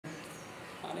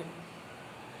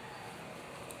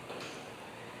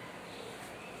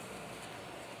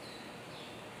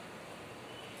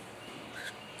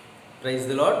Praise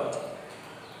the lord.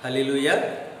 హల్లెలూయా.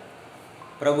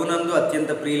 ప్రభునందు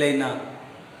అత్యంత ప్రియులైన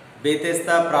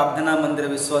బేతెస్తా ప్రార్థనా మందిర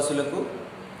విశ్వాసులకు,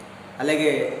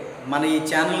 అలాగే మన ఈ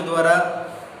ఛానల్ ద్వారా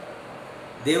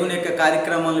దేవుని యొక్క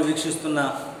కార్యక్రమాలను వీక్షిస్తున్న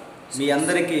మీ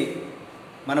అందరికీ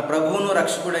మన ప్రభువును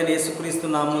రక్షకుడైన యేసుక్రీస్తు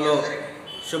నామములో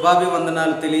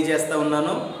శుభాభివందనాలు తెలియజేస్తూ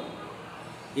ఉన్నాను.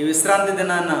 ఈ విశ్రాంతి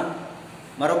దినాన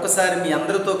మరొకసారి మీ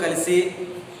అందరితో కలిసి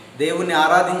దేవుని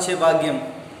ఆరాధించే భాగ్యం,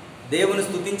 దేవుని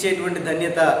స్తుతించేటువంటి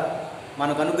ధన్యత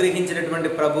మనకు అనుగ్రహించినటువంటి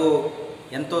ప్రభు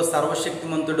ఎంతో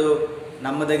సర్వశక్తిమంతుడు,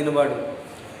 నమ్మదగినవాడు.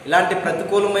 ఇలాంటి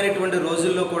ప్రతికూలమైనటువంటి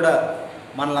రోజుల్లో కూడా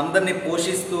మనలందరినీ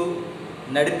పోషిస్తూ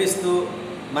నడిపిస్తూ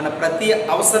మన ప్రతి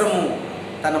అవసరము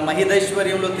తన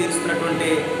మహిదైశ్వర్యంలో తీరుస్తున్నటువంటి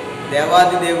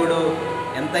దేవాది దేవుడు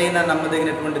ఎంతైనా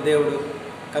నమ్మదగినటువంటి దేవుడు.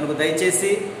 కనుక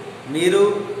దయచేసి మీరు,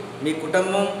 మీ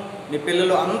కుటుంబం, మీ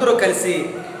పిల్లలు అందరూ కలిసి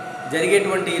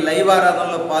జరిగేటువంటి లైవ్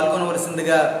ఆరాధనలో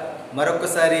పాల్గొనవలసిందిగా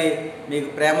మరొకసారి మీకు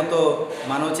ప్రేమతో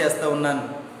మనవి చేస్తూ ఉన్నాను.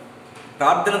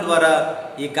 ప్రార్థన ద్వారా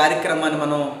ఈ కార్యక్రమాన్ని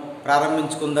మనం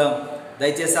ప్రారంభించుకుందాం.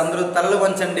 దయచేసి అందరూ తలలు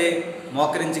వంచండి.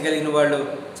 మోకరించగలిగిన వాళ్ళు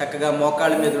చక్కగా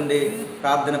మోకాళ్ళ మీద ఉండి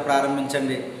ప్రార్థన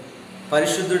ప్రారంభించండి.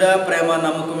 పరిశుద్ధుడా, ప్రేమ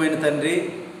నమ్మకమైన తండ్రి,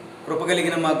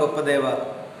 కృపగలిగిన మా గొప్ప దేవ,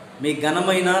 మీ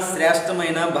ఘనమైన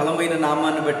శ్రేష్టమైన బలమైన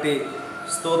నామాన్ని బట్టి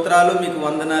స్తోత్రాలు, మీకు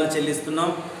వందనాలు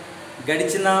చెల్లిస్తున్నాం.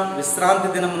 గడిచిన విశ్రాంతి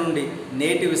దినం నుండి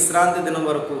నేటి విశ్రాంతి దినం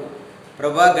వరకు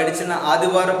ప్రభా, గడిచిన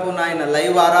ఆదివారపు నాయన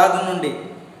లైవ్ ఆరాధన నుండి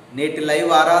నేటి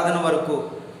లైవ్ ఆరాధన వరకు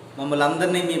మమ్మల్ని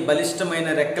అందరినీ మీ బలిష్టమైన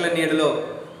రెక్కల నీడలో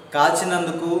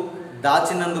కాచినందుకు,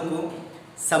 దాచినందుకు,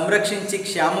 సంరక్షించి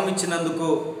క్షేమం ఇచ్చినందుకు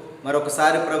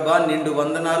మరొకసారి ప్రభా నిండు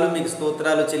వందనాలు, మీకు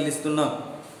స్తోత్రాలు చెల్లిస్తున్నాం.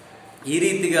 ఈ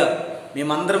రీతిగా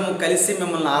మేమందరము కలిసి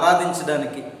మిమ్మల్ని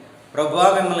ఆరాధించడానికి, ప్రభా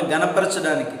మిమ్మల్ని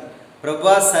ఘనపరచడానికి,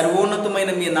 ప్రభా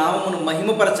సర్వోన్నతమైన మీ నామమును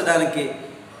మహిమపరచడానికి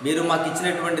మీరు మాకు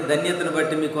ఇచ్చినటువంటి ధన్యతను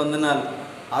బట్టి మీకు వందనాలు.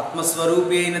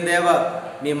 ఆత్మస్వరూపి అయిన దేవ,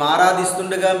 మేము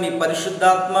ఆరాధిస్తుండగా మీ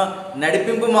పరిశుద్ధాత్మ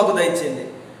నడిపింపు మాకు దయచేయండి.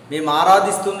 మేము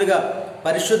ఆరాధిస్తుండగా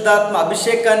పరిశుద్ధాత్మ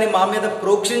అభిషేకాన్ని మా మీద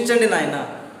ప్రోక్షించండి నాయన.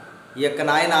 ఈ యొక్క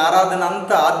నాయన ఆరాధన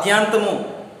అంతా ఆద్యాంతము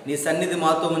నీ సన్నిధి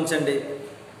మాతో ఉంచండి.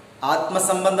 ఆత్మ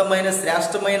సంబంధమైన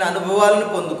శ్రేష్టమైన అనుభవాలను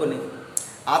పొందుకొని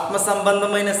ఆత్మ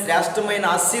సంబంధమైన శ్రేష్టమైన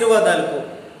ఆశీర్వాదాలకు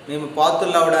మేము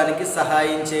పాత్రలు అవ్వడానికి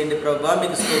సహాయం చేయండి ప్రభా.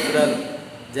 మీకు స్తోత్రాలు.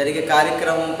 జరిగే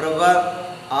కార్యక్రమం ప్రభా,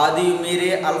 ఆదియు మీరే,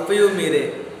 అల్ఫయు మీరే,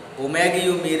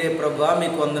 ఒమేగయు మీరే ప్రభా.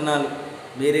 మీకు వందనాలు.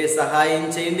 మీరే సహాయం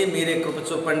చేయండి, మీరే కృప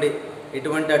చూపండి.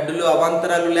 ఎటువంటి అడ్డులు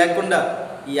అవాంతరాలు లేకుండా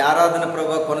ఈ ఆరాధన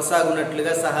ప్రభా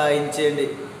కొనసాగునట్లుగా సహాయం చేయండి.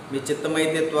 మీ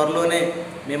చిత్తమైతే త్వరలోనే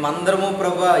మేమందరము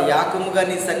ప్రభా యాకముగా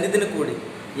నీ సన్నిధిని కూడి,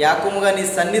 యాకముగా నీ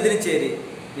సన్నిధిని చేరి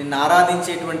నిన్ను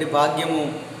ఆరాధించేటువంటి భాగ్యము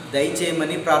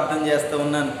దయచేయమని ప్రార్థన చేస్తూ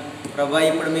ఉన్నాను ప్రభా.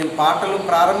 ఇప్పుడు మేము పాటలు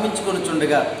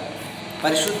ప్రారంభించుకొనిచుండగా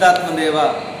పరిశుద్ధాత్మ దేవ,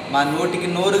 మా నోటికి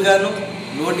నోరుగాను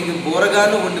నోటికి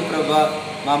బోరగాను ఉండి ప్రభా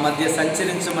మా మధ్య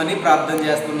సంచరించమని ప్రార్థన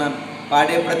చేస్తున్నాను.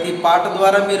 పాడే ప్రతి పాట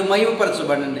ద్వారా మీరు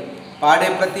మహిమపరచబడండి. పాడే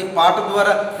ప్రతి పాట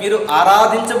ద్వారా మీరు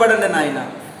ఆరాధించబడండి నాయన.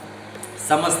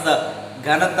 సమస్త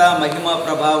ఘనత, మహిమ,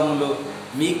 ప్రభావములు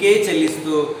మీకే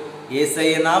చెల్లిస్తూ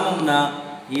యేసయ్య నామమున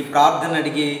ఈ ప్రార్థన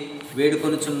అడిగి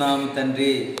వేడుకొనుచున్నాము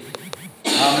తండ్రి.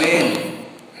 ఆమేన్,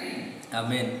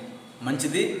 ఆమేన్.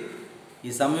 మంచిది.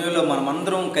 ఈ సమయంలో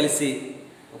మనమందరం కలిసి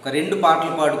ఒక 2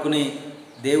 పాటలు పాడుకుని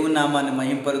దేవుని నామాన్ని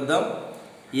మహింపరుద్దాం.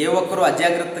 ఏ ఒక్కరూ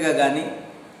అజాగ్రత్తగా కానీ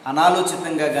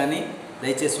అనాలోచితంగా కానీ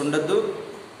దయచేసి ఉండొద్దు.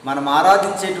 మనం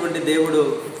ఆరాధించేటువంటి దేవుడు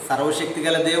సర్వశక్తి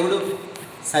గల దేవుడు,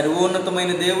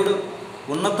 సర్వోన్నతమైన దేవుడు,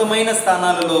 ఉన్నతమైన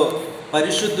స్థానాలలో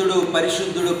పరిశుద్ధుడు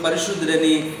పరిశుద్ధుడు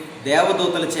పరిశుద్ధుడని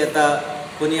దేవదూతల చేత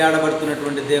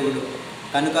కొనియాడబడుతున్నటువంటి దేవుడు.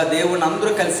 కనుక దేవుని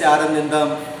అందరూ కలిసి ఆనందిద్దాం.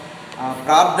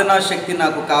 ప్రార్థనా శక్తి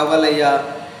నాకు కావాలయ్యా,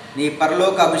 నీ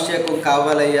పరలోక అభిషేకం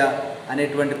కావాలయ్యా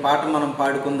అనేటువంటి పాట మనం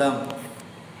పాడుకుందాం.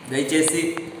 దయచేసి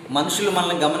మనుషులు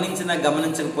మనల్ని గమనించినా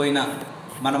గమనించకపోయినా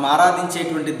మనం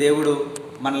ఆరాధించేటువంటి దేవుడు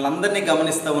మనలందరినీ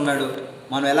గమనిస్తూ ఉన్నాడు.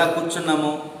 మనం ఎలా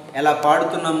కూర్చున్నామో, ఎలా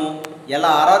పాడుతున్నామో, ఎలా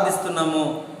ఆరాధిస్తున్నామో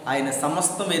ఆయన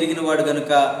సమస్తం ఎరిగినవాడు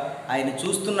కనుక ఆయన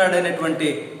చూస్తున్నాడు అనేటువంటి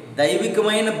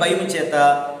దైవికమైన భయం చేత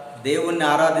దేవుణ్ణి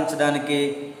ఆరాధించడానికి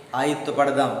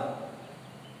ఆయుత్తపడదాం.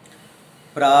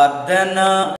 ప్రార్థనా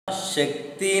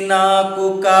శక్తి నాకు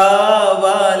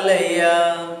కావాలయ్యా,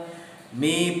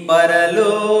 మీ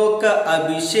పరలోక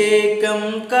అభిషేకం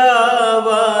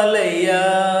కావాలయ్యా.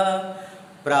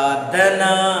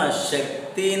 ప్రార్థనా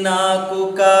శక్తి నాకు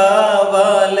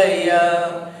కావాలయ్యా,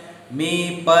 మీ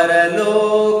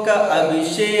పరలోక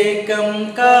అభిషేకం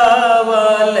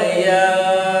కావాలయ్యా.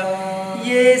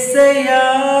 యేసయ్యా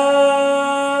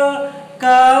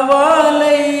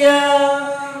కావాలయ్యా,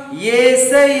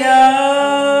 యేసయ్యా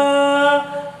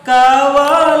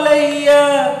కావాలయ్యా,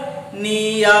 నీ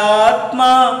ఆత్మ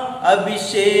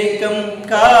అభిషేకం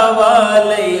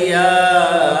కావాలయ్యా,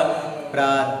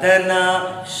 ప్రార్థన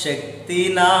శక్తి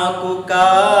నాకు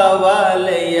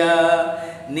కావాలయ్యా,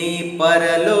 నీ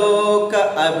పరలోక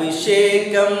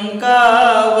అభిషేకం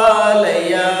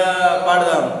కావాలయ్యా.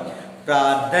 పాడదాం.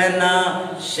 ప్రార్థన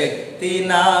శక్తి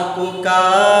నాకు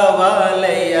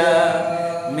కావాలయ్యా,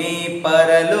 మీ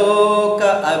పరలోక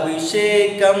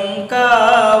అభిషేకం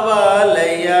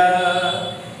కావాలయ్యా.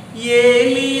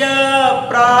 ఏలియా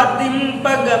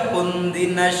ప్రార్థింపగ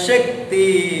పొందిన శక్తి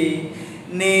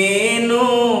నేను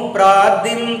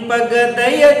ప్రార్థింపగ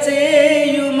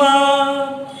దయచేయుమా.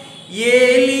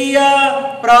 ఏలియా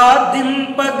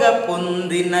ప్రార్థింపగ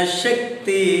పొందిన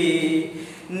శక్తి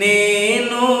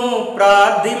నేను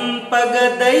ప్రార్థింపగ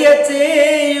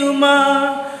దయచేయుమా.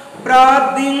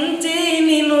 ప్రార్థించి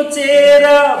నిన్ను చేర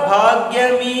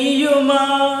భాగ్యమీయుమా,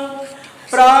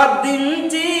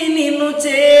 ప్రార్థించి నిన్ను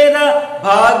చేర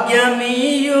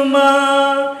భాగ్యమీయుమా.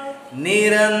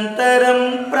 నిరంతరం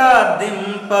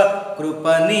ప్రార్థింప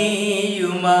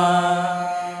కృపనీయుమా,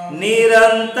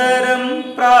 నిరంతరం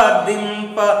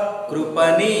ప్రార్థింప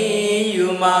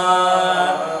కృపనీయుమా.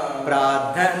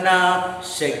 ప్రార్థన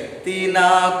శక్తి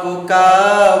నాకు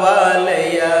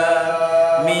కావాలయ్యా,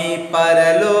 మీ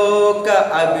పరలోక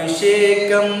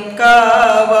అభిషేకం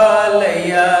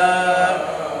కావాలయ్యా.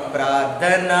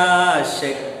 ప్రార్థన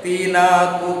శక్తి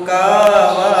నాకు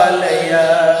కావాలయ్యా,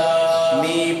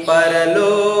 మీ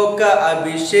పరలోక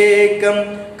అభిషేకం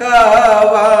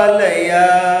కావాలయ్యా.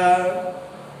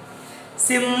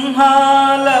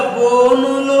 సింహాల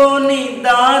బోనులోని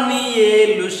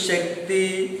దానియేలు శక్తి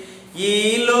ఈ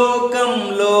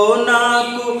లోకంలో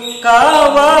నాకు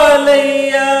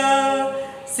కావాలయ్యా.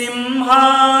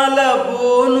 సింహాల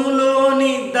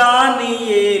బోనులోని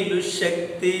దానియేలు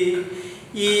శక్తి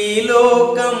ఈ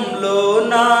లోకంలో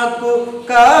నాకు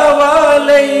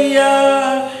కావాలయ్యా.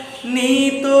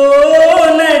 నీతో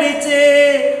నడిచే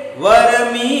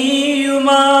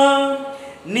వరమీయుమా,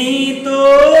 నీతో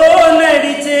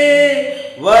నడిచే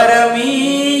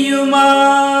వరమీయుమా.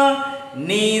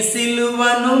 నీ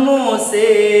సిలువను మోసే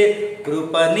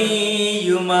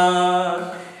కృపనీయుమా,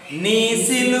 నీ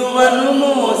సిలువను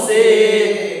మోసే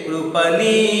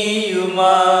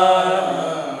కృపనీయుమా.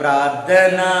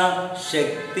 ప్రార్థన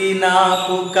శక్తి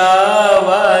నాకు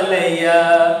కావాలయ్యా,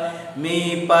 మీ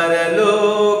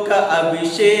పరలోక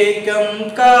అభిషేకం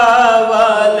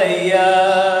కావాలయ్యా.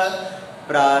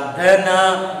 ప్రార్థన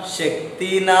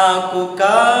శక్తి నాకు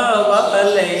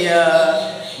కావాలయ్యా,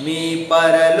 మీ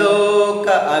పరలోక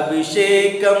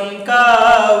అభిషేకం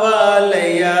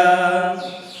కావాలయ్యా.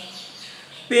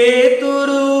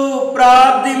 పేతురు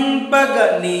ప్రార్థింపగ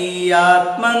నీ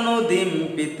ఆత్మను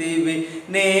దింపితివి,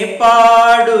 నే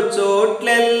పాడు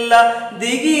చోట్లెల్లా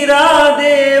దిగిరా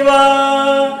దేవా.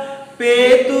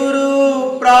 పేతురు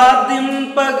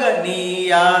ప్రార్థింపగ నీ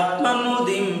ఆత్మను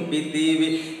దింపితివి,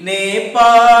 నే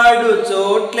పాడు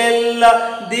చోట్లెల్లా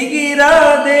దిగిరా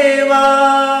దేవా.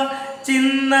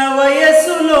 చిన్న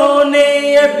వయసులోనే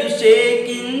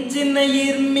అభిషేకించిన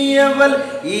ఇర్మియవల్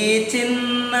ఈ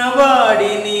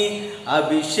చిన్నవాడిని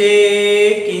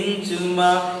అభిషేకించుమా,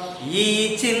 ఈ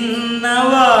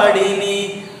చిన్నవాడిని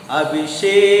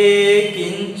అభిషేకించుమా.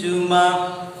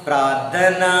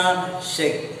 ప్రార్థన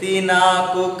శక్తి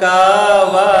నాకు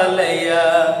కావాలయ్యా,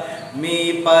 మీ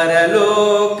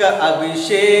పరలోక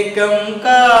అభిషేకం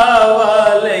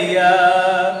కావాలయ్యా.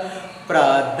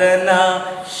 ప్రార్థన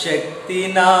శక్తి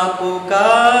నాకు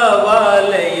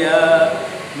కావాలయ్యా,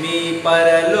 మీ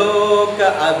పరలోక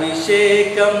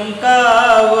అభిషేకం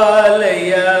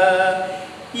కావాలయ్యా.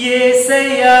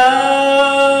 యేసయ్యా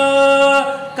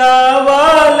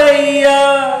కావాలయ్యా,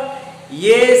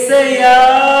 యేసయ్యా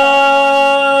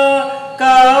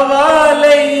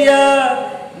కావాలయ్యా,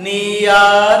 నీ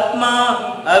ఆత్మ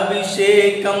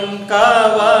అభిషేకం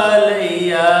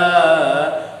కావాలయ్యా.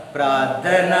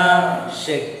 ప్రార్థన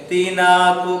శక్తి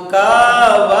నాకు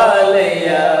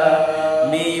కావాలయ్యా,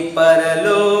 మీ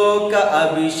పరలోక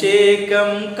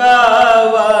అభిషేకం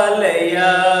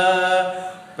కావాలయ్యా.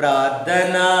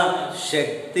 ప్రార్థన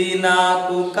శక్తి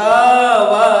నాకు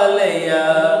కావాలయ్యా,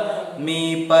 మీ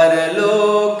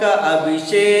పరలోక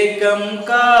అభిషేకం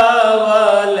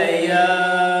కావాలయ్యా.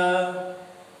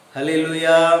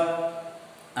 హల్లెలూయా.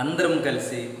 అందరం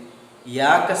కలిసి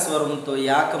యాక స్వరంతో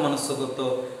యాక మనస్సుతో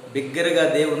బిగ్గరగా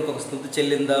దేవునికి ఒక స్తుతి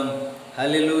చెల్లిందాం.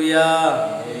 హల్లెలూయా,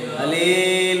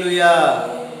 హల్లెలూయా.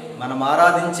 మనం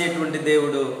ఆరాధించేటువంటి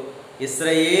దేవుడు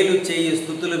ఇశ్రాయేలు చేయు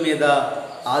స్తుతుల మీద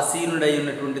ఆసీనుడై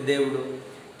ఉన్నటువంటి దేవుడు.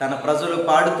 తన ప్రజలు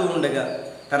పాడుతూ ఉండగా,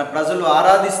 తన ప్రజలు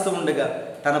ఆరాధిస్తూ ఉండగా,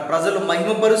 తన ప్రజలు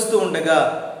మహిమపరుస్తూ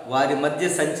ఉండగా వారి మధ్య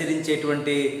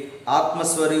సంచరించేటువంటి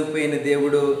ఆత్మస్వరూపైన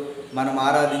దేవుడు, మనం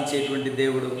ఆరాధించేటువంటి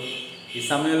దేవుడు. ఈ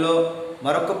సమయంలో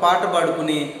మరొక పాట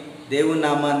పాడుకుని దేవుని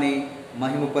నామాన్ని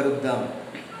మహిమపరుద్దాం.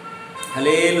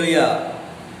 హల్లెలూయా.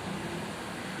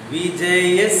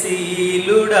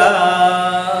 విజయశీలుడా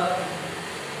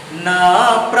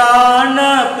నా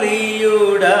ప్రాణ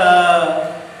ప్రియుడా,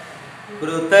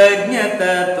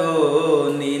 కృతజ్ఞతతో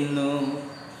నిన్ను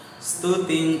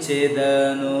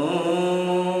స్తుతించెదను.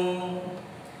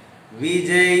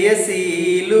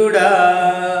 విజయశీలుడా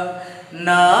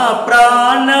నా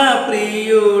ప్రాణ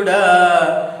ప్రియుడా,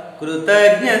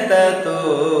 కృతజ్ఞతతో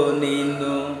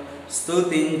నిన్ను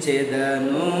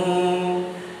స్తుతించెదను.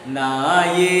 నా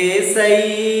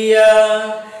యేసయ్యా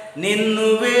నిన్ను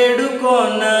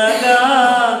వేడుకొనగా,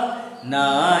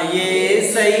 నా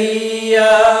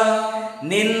యేసయ్యా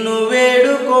నిన్ను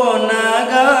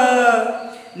వేడుకొనగా,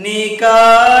 నీ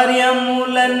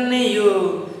కార్యములన్నీయు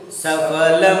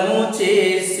సఫలము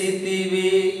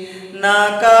చేసితివి.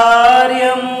 నా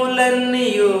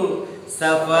కార్యములన్నీయు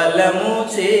సఫలము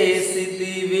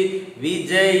చేసితివి.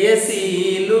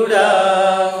 విజయశీలుడా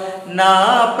నా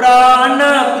ప్రాణ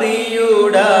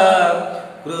ప్రియుడా,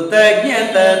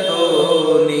 కృతజ్ఞతతో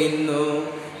నిన్ను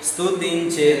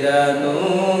స్తుతించెదను.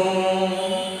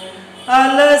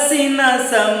 అలసిన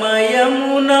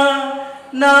సమయమున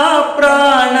నా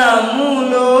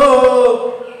ప్రాణములో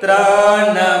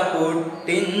త్రాణ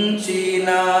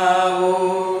పుట్టించినావు.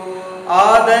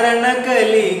 ఆదరణ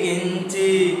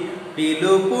కలిగించి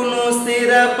పిలుపును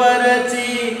స్థిరపరచి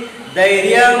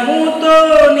ధైర్యముతో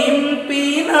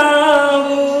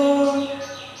నింపినావు.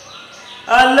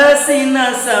 అలసిన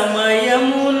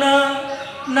సమయమున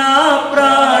నా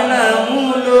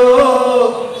ప్రాణములో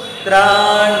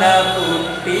త్రాణ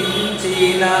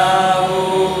పుట్టించినావు.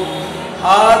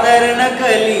 ఆదరణ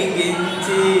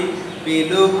కలిగించి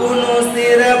పిలుపును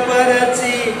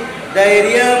స్థిరపరచి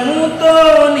ధైర్యముతో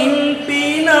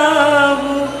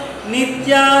నింపినావు.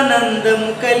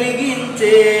 నిత్యానందము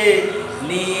కలిగించే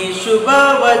నీ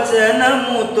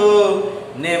శుభవచనముతో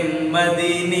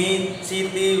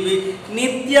నెమ్మదినిచ్చితివి.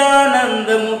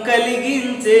 నిత్యానందము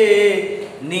కలిగించే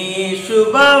నీ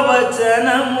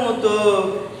శుభవచనముతో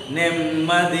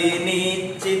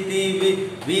నెమ్మదినిచ్చితివి.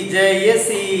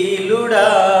 విజయశీలుడా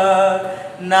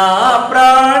నా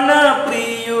ప్రాణ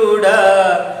ప్రియుడా,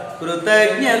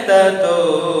 కృతజ్ఞతతో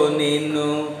నిన్ను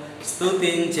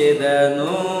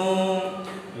స్తుతించెదను.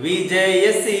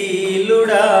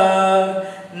 విజయశీలుడా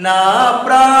నా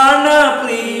ప్రాణ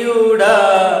ప్రియుడా,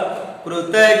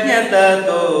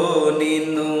 కృతజ్ఞతతో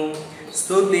నిన్ను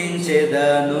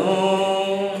స్తుతించెదను.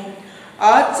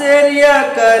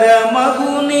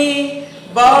 ఆశ్చర్యకరమగుని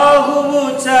బాహువు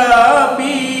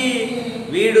చాపి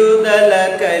విడుదల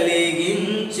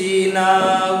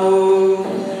కలిగించినావు.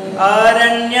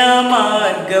 అరణ్య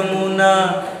మార్గమున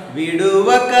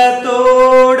విడువక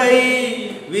తోడై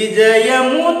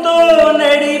విజయముతో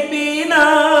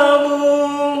నడిపినావు.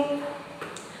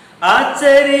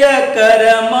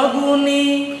 ఆశ్చర్యకరమగుని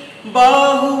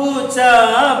బాహువు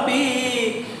చాపి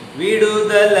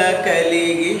విడుదల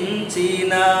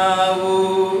కలిగించినావు.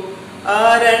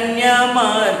 అరణ్య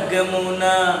మార్గమున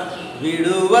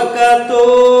విడువక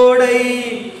తోడై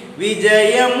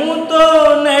విజయముతో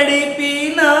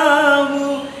నడిపినావు.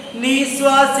 నీ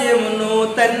స్వాస్యమును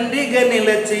తండ్రిగా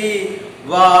నిలచి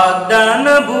వాగ్దాన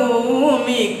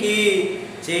భూమికి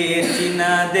చేర్చిన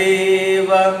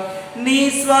దేవా. నీ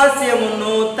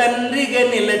స్వాస్యమును తండ్రిగా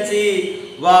నిలచి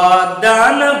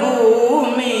వాగ్దాన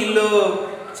భూమిలో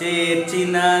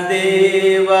చేర్చిన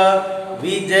దేవా.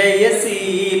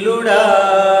 విజయశీలుడా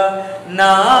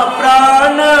నా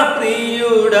ప్రాణ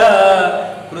ప్రియుడా,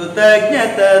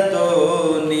 కృతజ్ఞతతో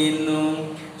నిన్ను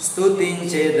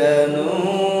స్తుతించెదను.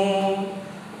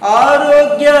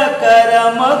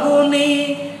 ఆరోగ్యకరమగుని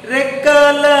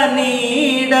రెక్కల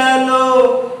నీడలో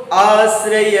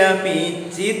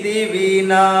ఆశ్రయమిచ్చితివి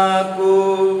నాకు.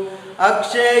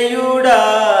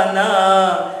 అక్షయుడానా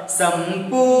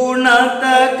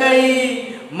సంపూర్ణతకై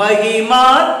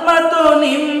మహిమాత్మతో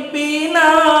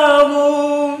నింపినావు.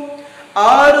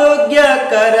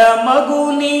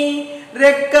 ఆరోగ్యకరమగుని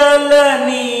రెక్కల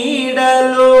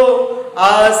నీడలో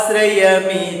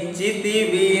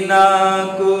ఆశ్రయమిచ్చితివి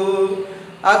నాకు.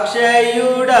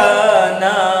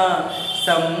 అక్షయుడానా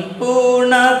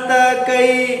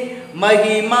సంపూర్ణతకై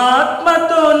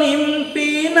మహిమాత్మతో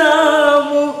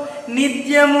నింపినావు.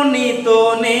 నిత్యము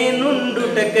నీతో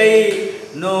నేనుండుటకై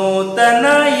నూతన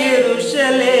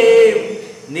యెరూషలేం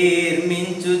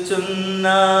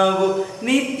నిర్మించుచున్నావు.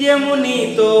 నిత్యము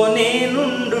నీతో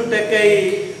నేనుండుటకై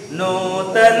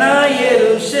నూతన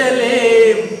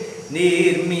యెరూషలేం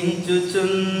నిర్మించుచున్నావు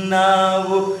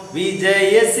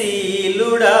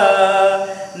విజయశీలుడా,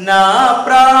 నా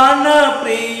ప్రాణ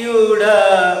ప్రియుడా.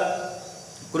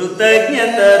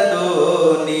 కృతజ్ఞతతో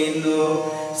నిన్ను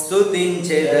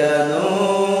స్తుతించెదను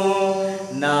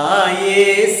నా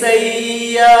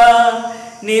యేసయ్యా,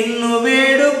 నిన్ను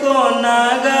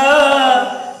వేడుకొనగా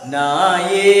నా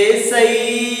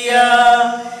యేసయ్యా,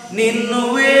 నిన్ను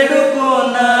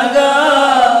వేడుకొనగా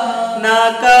నా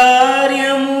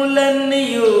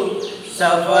కార్యములన్నీయు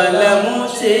సఫలము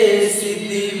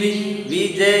చేసితివి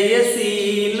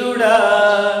విజయశీలుడా,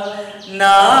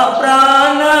 నా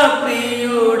ప్రాణ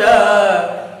ప్రియుడా.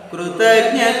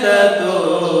 కృతజ్ఞతతో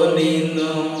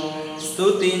నిన్ను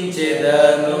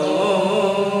స్తుతించెదను.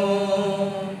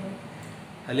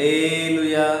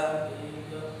 హల్లెలూయా.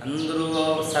 అందరూ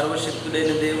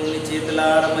సర్వశక్తుడైన దేవుని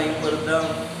చేతులారా మైపరుద్దాం.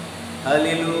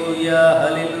 హల్లెలూయా,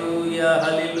 హల్లెలూయా,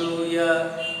 హల్లెలూయా.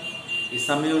 ఈ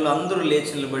సమయంలో అందరూ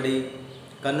లేచి నిలబడి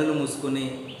కన్నులు మూసుకొని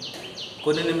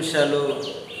కొన్ని నిమిషాలు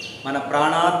మన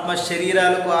ప్రాణాత్మ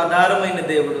శరీరాలకు ఆధారమైన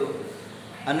దేవుడు,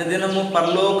 అనుదినము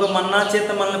పరలోక మన్నా చేత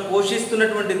మనల్ని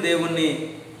పోషిస్తున్నటువంటి దేవుణ్ణి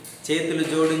చేతులు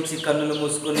జోడించి కన్నులు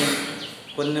మూసుకొని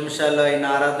కొన్ని నిమిషాలు ఆయన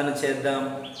ఆరాధన చేద్దాం.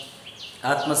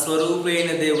 ఆత్మస్వరూపైన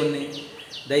దేవుణ్ణి.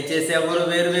 దయచేసి ఎవరు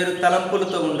వేరు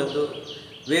తలంపులతో ఉండద్దు,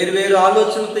 వేరు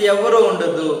ఆలోచనలతో ఎవరో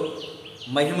ఉండద్దు.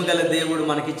 మహిమగల దేవుడు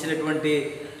మనకిచ్చినటువంటి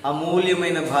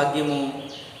అమూల్యమైన భాగ్యము.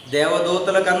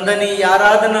 దేవదూతలకు అందని ఈ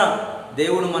ఆరాధన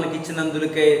దేవుడు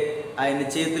మనకిచ్చినందులకే ఆయన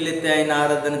చేతులెత్తి ఆయన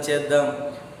ఆరాధన చేద్దాం.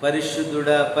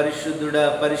 పరిశుద్ధుడా, పరిశుద్ధుడా,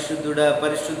 పరిశుద్ధుడా,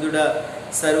 పరిశుద్ధుడా,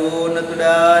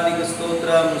 సర్వోన్నతుడా, నీకు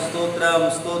స్తోత్రం, స్తోత్రం,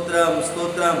 స్తోత్రం,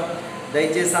 స్తోత్రం.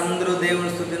 దయచేసి అందరూ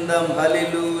దేవుని స్తుతిందాం.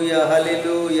 హల్లెలూయా,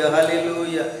 హల్లెలూయా,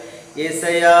 హల్లెలూయా.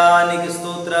 యేసయ్యా నీకు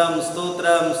స్తోత్రం,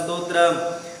 స్తోత్రం, స్తోత్రం.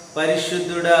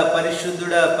 పరిశుద్ధుడా,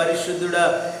 పరిశుద్ధుడా, పరిశుద్ధుడా,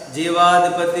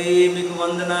 జీవాధిపతి మీకు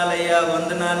వందనాలయ్యా,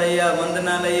 వందనాలయ్యా,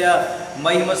 వందనాలయ్యా.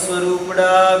 మహిమ స్వరూపుడా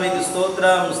మీకు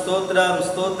స్తోత్రం, స్తోత్రం,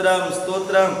 స్తోత్రం,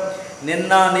 స్తోత్రం.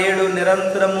 నిన్న నేడు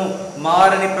నిరంతరము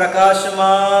మారని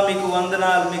ప్రకాశమా మీకు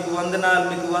వందనాలు, మీకు వందనాలు,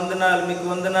 మీకు వందనాలు, మీకు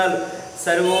వందనాలు.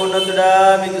 సర్వోన్నతుడా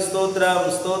మీకు స్తోత్రం,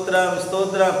 స్తోత్రం,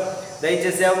 స్తోత్రం.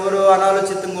 దయచేసి ఎవరు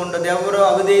అనాలోచితంగా ఉండదు, ఎవరు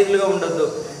అవిధేయులుగా ఉండొద్దు.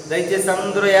 దయచేసి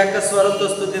అందరూ ఏకస్వరంతో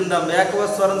స్తుతిందాం,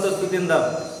 ఏకస్వరంతో స్తుతిందాం.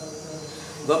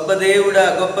 గొప్ప దేవుడా,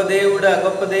 గొప్ప దేవుడా,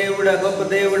 గొప్ప దేవుడా, గొప్ప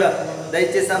దేవుడా.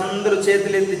 దయచేసి అందరూ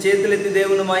చేతులెత్తి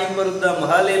దేవుని మహిమపరుద్దాం.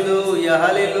 హల్లెలూయా,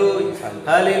 హల్లెలూయా,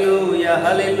 హల్లెలూయా,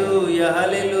 హల్లెలూయా,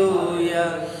 హల్లెలూయా,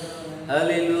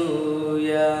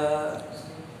 హల్లెలూయా.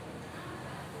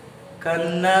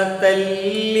 కన్న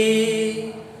తల్లి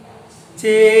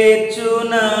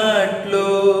చేర్చునట్లు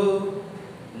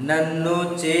నన్ను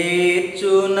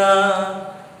చేర్చునా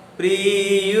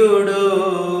ప్రియుడు.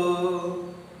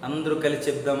 అందరూ కలిసి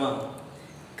చెప్దామా?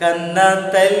 కన్న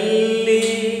తల్లి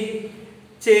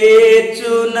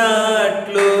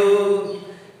చేర్చునట్లు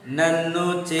నన్ను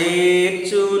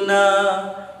చేర్చునా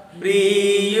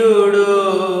ప్రియుడు.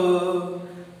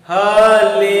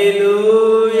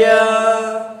 హల్లెలూయా,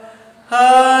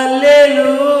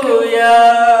 హల్లెలూయా,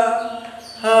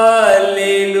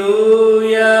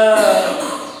 హల్లెలూయా,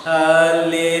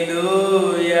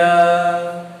 హల్లెలూయా,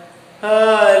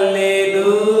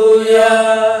 హల్లెలూయా,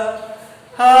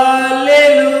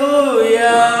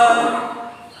 హల్లెలూయా,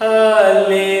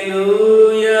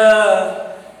 హల్లెలూయా,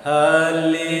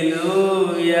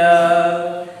 హల్లెలూయా.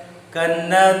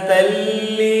 కన్న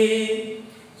తల్లి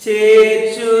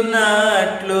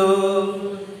చేర్చునట్లు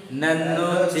నన్ను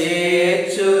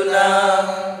చేర్చునా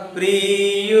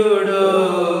ప్రియుడు.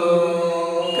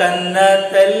 కన్న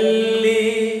తల్లి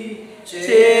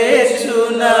చేర్చునట్లు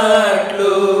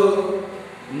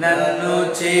నన్ను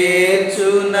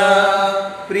చేర్చునా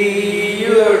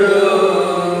ప్రియుడు.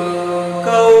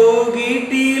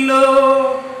 కౌగిటిలో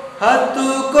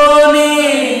హత్తుకొని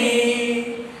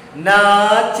నా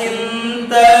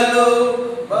చింతలు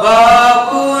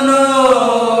బాపును.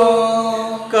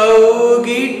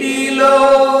 కౌగిటిలో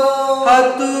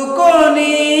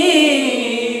హత్తుకొని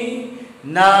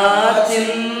నా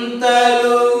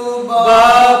చింతలు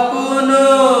బాపును.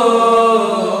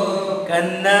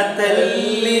 కన్న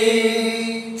తల్లి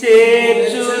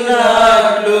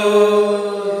చేర్చునట్లు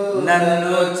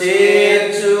నన్ను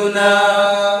చేర్చునా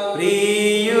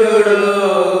ప్రియుడు.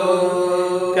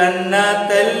 కన్న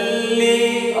తల్లి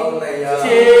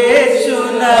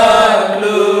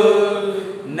చేర్చునట్లు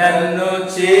నన్ను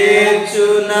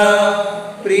చేర్చునా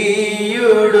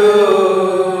ప్రియుడు.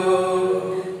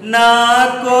 నా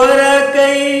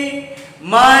కొరకై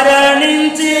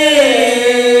మరణించే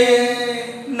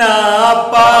నా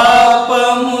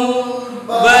పాపము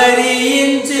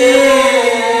భరించే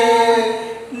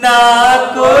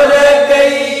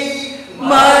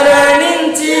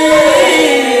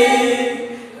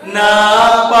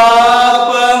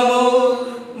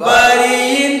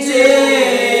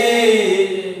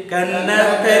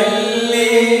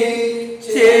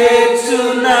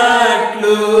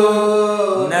చేర్చునట్లు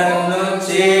నన్ను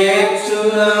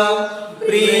చేర్చున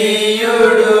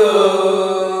ప్రియుడు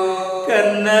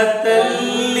కన్న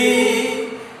తల్లి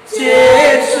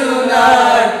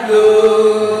చేర్చునట్లు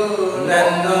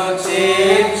నన్ను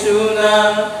చేర్చున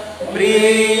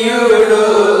ప్రియుడు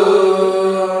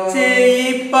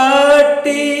చేయి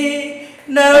పట్టి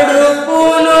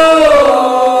నడుపును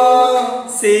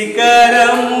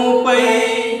శిఖరముపై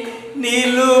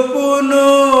నిలుపును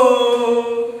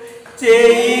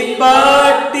చేయి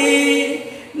పట్టి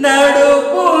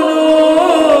నడుపును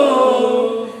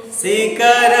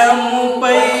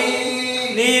శిఖరముపై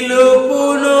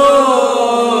నిలుపును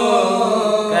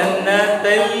కన్న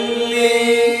తల్లి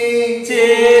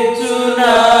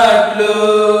చేర్చునట్లు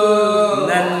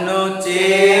నన్ను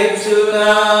చేర్చున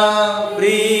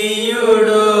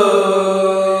ప్రియుడు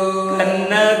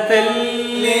కన్న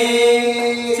తల్లి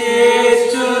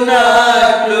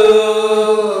చేర్చునట్లు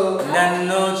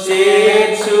నన్ను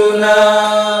చేర్చున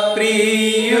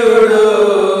ప్రియుడు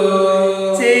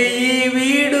చెయ్యి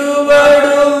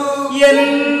విడువడు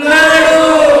ఎన్నడు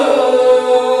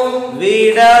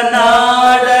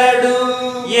విడనాడడు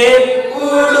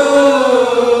ఎప్పుడు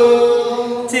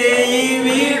చెయ్యి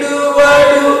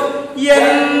విడువడు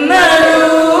ఎన్నడు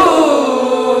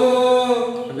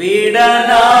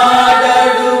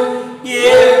విడనాడడు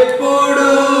ఎప్పుడు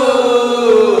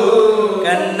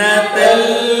కన్న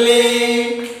తల్లి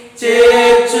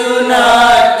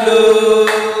చేర్చునట్లు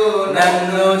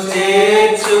నన్ను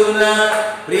చేర్చున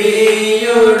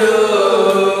ప్రియుడు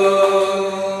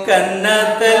కన్న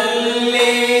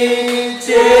తల్లి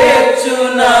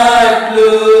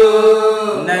చేర్చునట్లు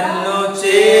నన్ను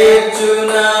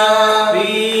చేర్చున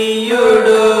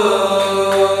ప్రియుడు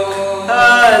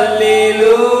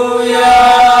హల్లెలూయా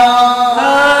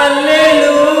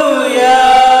హల్లెలూయా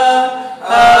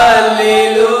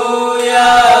హల్లెలూయా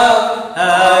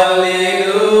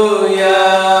హల్లెలూయా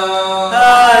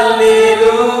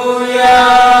హల్లెలూయా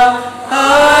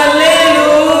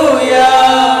హల్లెలూయా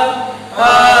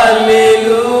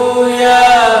హల్లెలూయా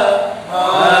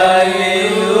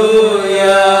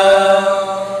హల్లెలూయా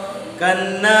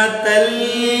కన్న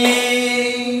తల్లి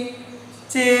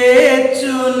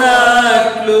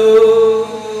చేర్చునట్లు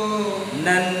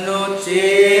నన్ను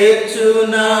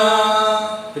చేర్చున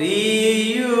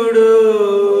ప్రియుడు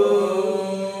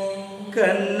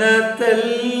కన్న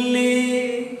తల్లి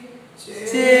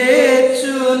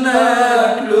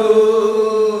చేర్చునట్లు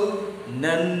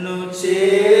నన్ను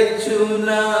చేర్చున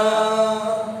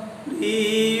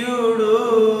ప్రియుడు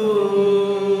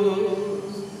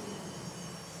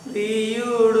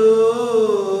ప్రియుడు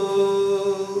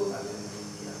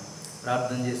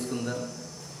ప్రార్థన చేసుకుందాం.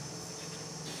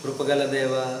 కృపగల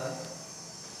దేవ,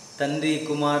 తండ్రి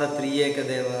కుమార త్రియేక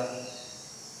దేవ,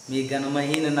 మీ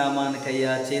ఘనమహీన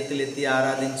నామానికయ్యా చేతులెత్తి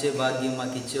ఆరాధించే భాగ్యం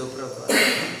మాకు ఇచ్చేవు ప్రభా.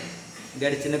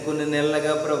 గడిచిన కొన్ని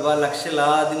నెలలుగా ప్రభా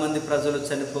లక్షలాది మంది ప్రజలు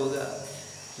చనిపోగా,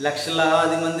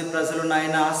 లక్షలాది మంది ప్రజలు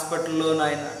నాయన హాస్పిటల్లో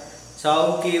నాయన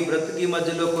చావుకి బ్రతుకి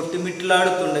మధ్యలో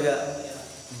కొట్టిమిట్లాడుతుండగా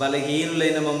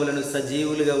బలహీనులైన మమ్మలను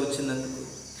సజీవులుగా వచ్చినందుకు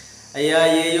అయ్యా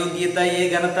ఏ యోగ్యత ఏ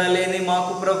ఘనత లేని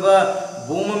మాకు ప్రభా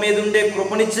భూమి మీద ఉండే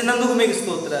కృపనిచ్చినందుకు మీకు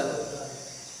స్తోత్రాలు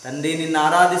తండ్రి. నిన్ను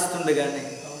ఆరాధిస్తుండగానే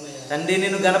తండ్రి,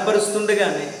 నిన్ను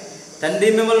గణపరుస్తుండగానే తండ్రి,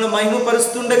 మిమ్మల్ని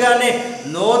మహిమపరుస్తుండగానే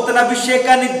నూతన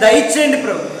అభిషేకాన్ని దయచేయండి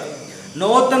ప్రభు,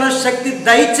 నూతన శక్తి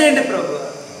దయచేయండి ప్రభు.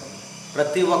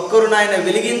 ప్రతి ఒక్కరూ నాయన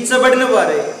వెలిగించబడిన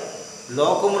వారే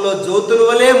లోకములో జ్యోతుల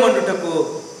వలె మండుటకు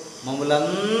మమ్మల్ని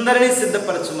అందరినీ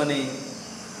సిద్ధపరచమని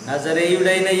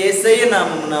నజరేయుడైన యేసయ్య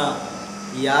నామమున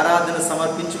ఈ ఆరాధన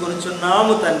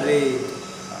సమర్పించుకొనుచున్నాము తండ్రి.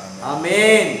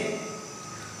 ఆమేన్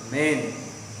ఆమేన్.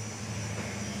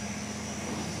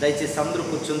 దయచేసి అందరూ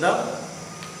కూర్చుందాం.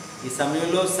 ఈ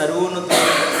సమయంలో సర్వోన్నత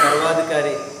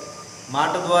సర్వాధికారి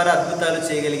మాట ద్వారా అద్భుతాలు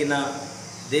చేయగలిగిన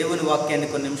దేవుని వాక్యాన్ని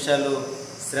కొన్ని నిమిషాలు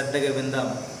శ్రద్ధగా విందాం.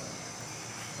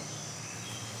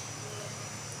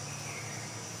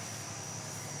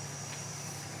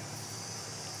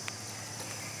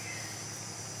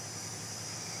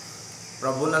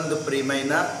 ప్రభునందు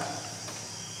ప్రియమైన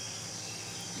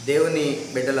దేవుని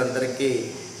బిడ్డలందరికీ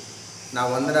నా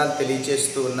వందనాలు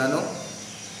తెలియజేస్తూ ఉన్నాను.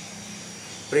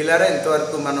 ప్రియులారా,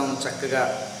 ఇంతవరకు మనం చక్కగా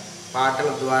పాటల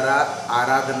ద్వారా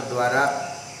ఆరాధన ద్వారా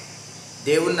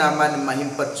దేవుని నామాన్ని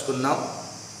మహింపరుచుకున్నాం.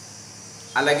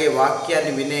 అలాగే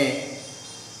వాక్యాన్ని వినే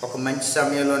ఒక మంచి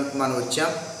సమయంలోనికి మనం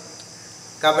వచ్చాం.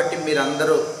 కాబట్టి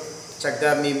మీరందరూ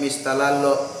చక్కగా మీ మీ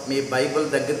స్థలాల్లో మీ బైబిల్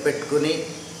దగ్గర పెట్టుకుని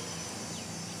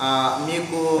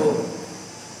మీకు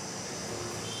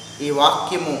ఈ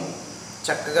వాక్యము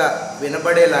చక్కగా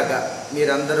వినబడేలాగా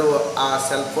మీరందరూ ఆ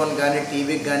సెల్ ఫోన్ కానీ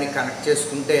టీవీకి కానీ కనెక్ట్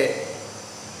చేసుకుంటే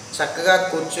చక్కగా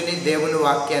కూర్చుని దేవుని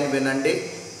వాక్యాన్ని వినండి.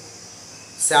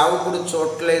 సేవకుడు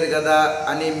చూడలేదు కదా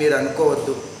అని మీరు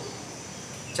అనుకోవద్దు.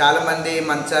 చాలామంది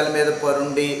మంచాల మీద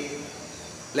పరుండి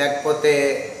లేకపోతే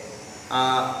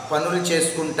పనులు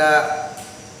చేసుకుంటా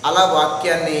అలా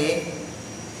వాక్యాన్ని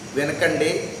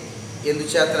వినకండి.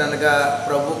 ఎందుచేతనగా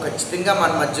ప్రభు ఖచ్చితంగా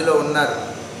మన మధ్యలో ఉన్నారు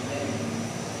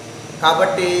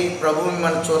కాబట్టి ప్రభు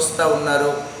మిమ్మల్ని చూస్తూ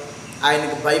ఉన్నారు.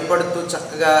 ఆయనకు భయపడుతూ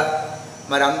చక్కగా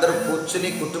మరి అందరూ కూర్చుని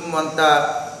కుటుంబం అంతా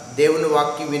దేవుని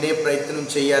వాక్యం వినే ప్రయత్నం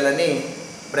చేయాలని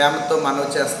ప్రేమతో మనవి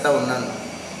చేస్తూ ఉన్నాను.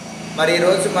 మరి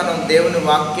ఈరోజు మనం దేవుని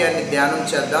వాక్యాన్ని ధ్యానం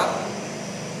చేద్దాం.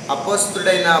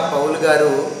 అపోస్తలుడైన పౌలు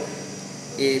గారు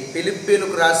ఈ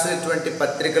ఫిలిప్పీలకు రాసినటువంటి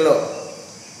పత్రికలో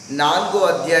 4వ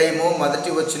అధ్యాయము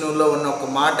 1వ వచనంలో ఉన్న ఒక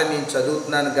మాట నేను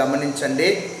చదువుతున్నాను, గమనించండి.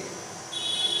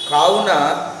 కావున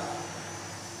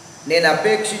నేను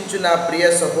అపేక్షించు నా ప్రియ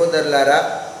సహోదరులారా,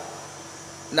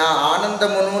 నా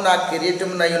ఆనందమును నా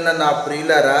కిరీటమునయున్న నా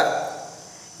ప్రియులారా,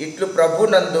 ఇట్లు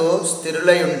ప్రభునందు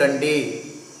స్థిరులై ఉండండి.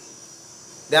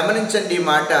 గమనించండి ఈ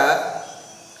మాట.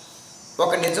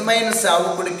 ఒక నిజమైన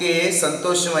సేవకుడికి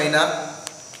సంతోషమైన,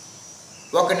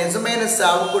 ఒక నిజమైన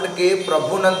సేవకుడికి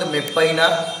ప్రభునందు మెప్పైన,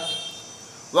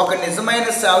 ఒక నిజమైన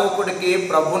సేవకుడికి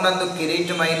ప్రభునందు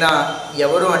కిరీటమైన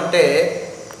ఎవరు అంటే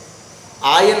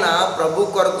ఆయన ప్రభు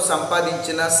కొరకు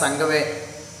సంపాదించిన సంఘమే.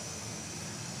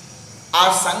 ఆ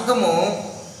సంఘము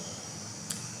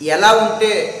ఎలా ఉంటే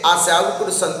ఆ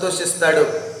సేవకుడు సంతోషిస్తాడు,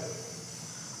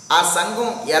 ఆ సంఘం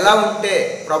ఎలా ఉంటే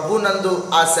ప్రభునందు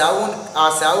ఆ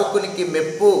సేవకునికి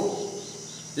మెప్పు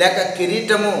లేక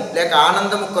కిరీటము లేక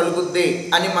ఆనందము కలుగుద్ది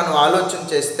అని మనం ఆలోచన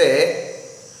చేస్తే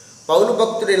పౌలు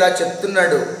భక్తుడు ఇలా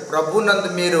చెప్తున్నాడు, ప్రభునందు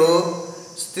మీరు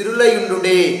స్థిరులై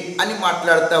ఉండుడి అని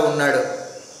మాట్లాడుతూ ఉన్నాడు.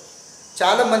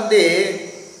 చాలామంది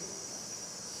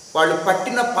వాళ్ళు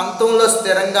పట్టిన పంతంలో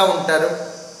స్థిరంగా ఉంటారు.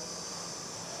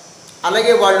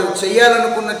 అలాగే వాళ్ళు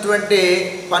చేయాలనుకున్నటువంటి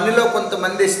పనిలో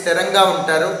కొంతమంది స్థిరంగా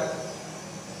ఉంటారు.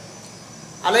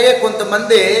 అలాగే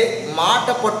కొంతమంది మాట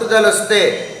పట్టుదల వస్తే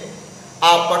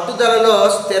ఆ పట్టుదలలో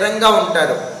స్థిరంగా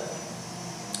ఉంటారు.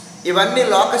 ఇవన్నీ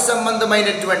లోక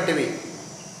సంబంధమైనటువంటివి.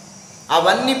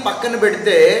 అవన్నీ పక్కన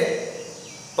పెడితే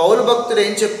పౌలు భక్తుడు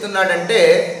ఏం చెప్తున్నాడంటే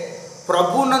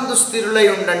ప్రభునందు స్థిరులై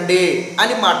ఉండండి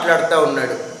అని మాట్లాడుతూ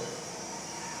ఉన్నాడు.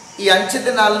 ఈ అంచె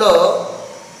దినాల్లో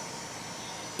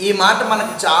ఈ మాట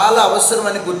మనకు చాలా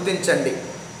అవసరమని గుర్తించండి.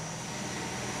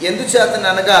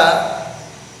 ఎందుచేతనగా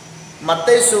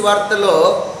మత్తయి సువార్తలో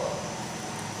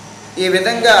ఈ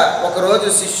విధంగా ఒకరోజు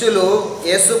శిష్యులు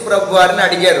యేసు ప్రభు వారిని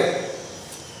అడిగారు,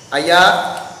 అయ్యా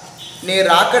నీ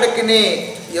రాకడికి నీ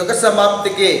యుగ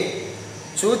సమాప్తికి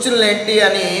సూచనలేంటి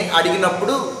అని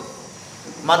అడిగినప్పుడు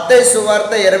మత్తయి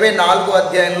సువార్త 24వ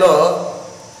అధ్యాయంలో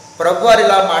ప్రభువారు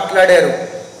ఇలా మాట్లాడారు.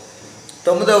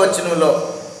 9వ వచనంలో,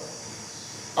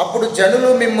 అప్పుడు జనులు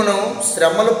మిమ్మును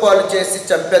శ్రమలు పాలు చేసి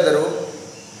చంపెదరు,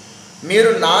 మీరు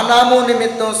నా నామము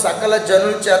నిమిత్తం సకల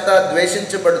జనుల చేత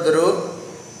ద్వేషించబడుదురు,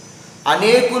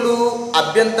 అనేకులు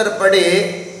అభ్యంతరపడి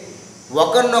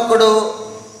ఒకరినొకడు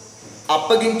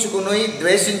అప్పగించుకుని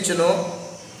ద్వేషించును,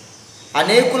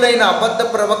 అనేకులైన అబద్ధ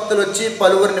ప్రవక్తలు వచ్చి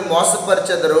పలువురిని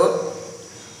మోసపరచెదరు,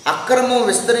 అక్రమం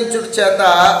విస్తరించుట చేత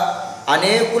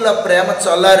అనేకుల ప్రేమ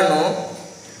చల్లారును,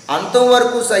 అంతం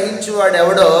వరకు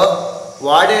సహించువాడెవడో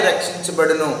వాడే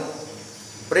రక్షించబడును.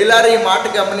 ప్రియులారా, ఈ మాట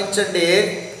గమనించండి.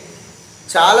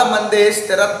 చాలామంది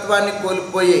స్థిరత్వాన్ని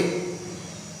కోల్పోయి,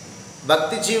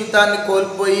 భక్తి జీవితాన్ని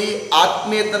కోల్పోయి,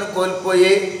 ఆత్మీయతను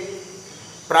కోల్పోయి,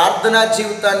 ప్రార్థనా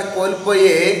జీవితాన్ని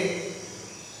కోల్పోయి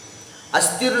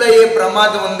అస్థిరులయ్యే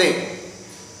ప్రమాదం ఉంది.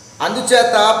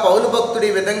 అందుచేత పౌలు భక్తుడు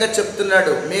ఈ విధంగా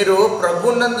చెప్తున్నాడు, మీరు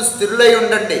ప్రభునందు స్థిరులై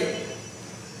ఉండండి.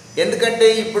 ఎందుకంటే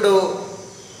ఇప్పుడు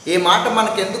ఈ మాట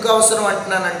మనకు ఎందుకు అవసరం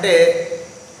అంటున్నానంటే,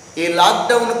 ఈ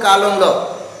లాక్డౌన్ కాలంలో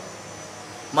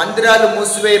మందిరాలు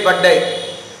మూసివేయబడ్డాయి.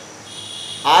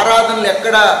 ఆరాధనలు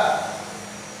ఎక్కడ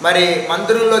మరి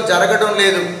మందిరంలో జరగడం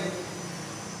లేదు.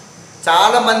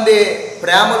 చాలామంది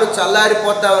ప్రేమలు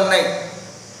చల్లారిపోతూ ఉన్నాయి.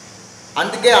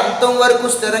 అందుకే అంతం వరకు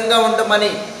స్థిరంగా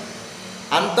ఉండమని,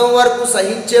 అంతం వరకు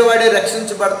సహించేవాడే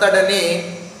రక్షించబడతాడని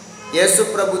యేసు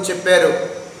ప్రభు చెప్పారు.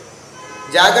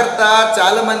 జాగ్రత్త,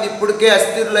 చాలామంది ఇప్పటికే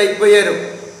అస్థిరులు అయిపోయారు.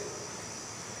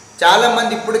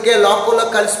 చాలామంది ఇప్పటికే లోకంలో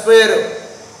కలిసిపోయారు.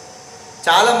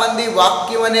 చాలామంది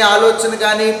వాక్యం అనే ఆలోచన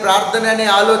కానీ, ప్రార్థన అనే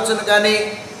ఆలోచన కానీ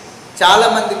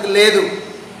చాలామందికి లేదు.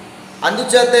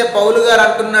 అందుచేతే పౌలు గారు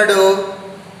అంటున్నాడు,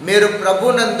 మీరు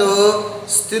ప్రభునందు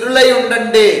స్థిరులై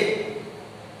ఉండండి.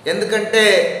 ఎందుకంటే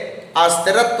ఆ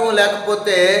స్థిరత్వం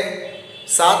లేకపోతే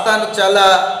సాతాను చాలా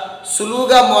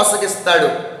సులువుగా మోసగిస్తాడు.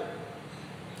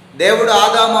 దేవుడు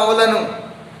ఆదాము అవ్వలను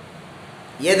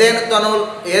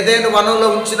ఏదైనా వనంలో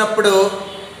ఉంచినప్పుడు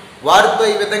వారితో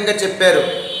ఈ విధంగా చెప్పారు,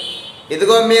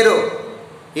 ఇదిగో మీరు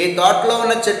ఈ తోటలో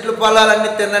ఉన్న చెట్లు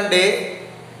ఫలాలన్నీ తినండి,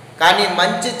 కానీ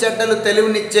మంచి చెడ్డలు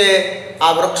తెలివినిచ్చే ఆ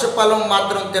వృక్ష ఫలం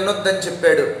మాత్రం తినొద్దని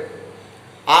చెప్పాడు.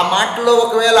 ఆ మాటలో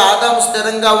ఒకవేళ ఆదాము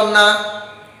స్థిరంగా ఉన్నా,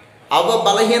 అవ్వ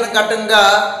బలహీన ఘటంగా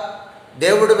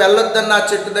దేవుడు వెళ్ళొద్దన్న ఆ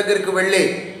చెట్టు దగ్గరికి వెళ్ళి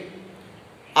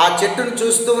ఆ చెట్టును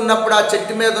చూస్తూ ఉన్నప్పుడు ఆ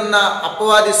చెట్టు మీద ఉన్న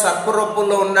అపవాది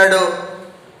సర్పరూపంలో ఉన్నాడు.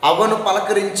 అవ్వను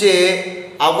పలకరించి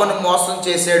అవ్వను మోసం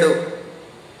చేశాడు.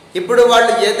 ఇప్పుడు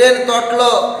వాళ్ళు ఏదైనా తోటలో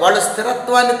వాళ్ళ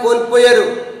స్థిరత్వాన్ని కోల్పోయారు.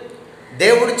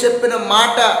 దేవుడు చెప్పిన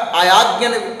మాట ఆ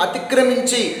ఆజ్ఞను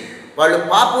అతిక్రమించి వాళ్ళు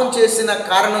పాపం చేసిన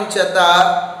కారణం చేత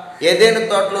ఏదైనా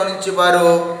తోటలో నుంచి వారు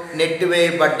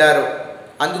నెట్టివేయబడ్డారు.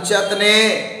 అందుచేతనే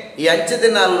ఈ అంచె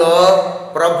దినాల్లో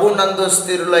ప్రభునందు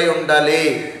స్థిరులై ఉండాలి,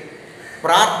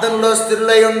 ప్రార్థనలో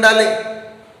స్థిరులై ఉండాలి,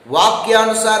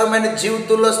 వాక్యానుసారమైన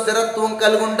జీవితంలో స్థిరత్వం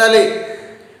కలిగి ఉండాలి.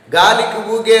 గాలికి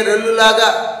ఊగే రెల్లులాగా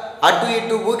అటు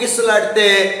ఇటు ఊగిసలాడితే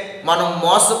మనం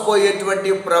మోసపోయేటువంటి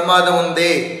ప్రమాదం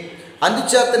ఉంది.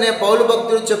 అందుచేతనే పౌలు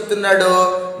భక్తుడు చెప్తున్నాడు,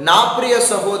 నా ప్రియ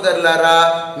సహోదరులారా,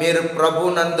 మీరు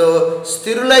ప్రభునందు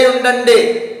స్థిరులై ఉండండి.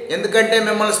 ఎందుకంటే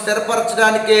మిమ్మల్ని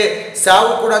స్థిరపరచడానికి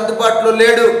సేవకుడు అందుబాటులో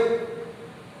లేడు,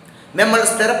 మిమ్మల్ని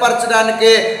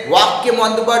స్థిరపరచడానికి వాక్యం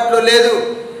అందుబాటులో లేదు,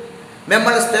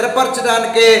 మిమ్మల్ని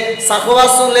స్థిరపరచడానికి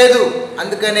సహవాసం లేదు.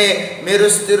 అందుకని మీరు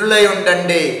స్థిరులై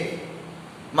ఉండండి.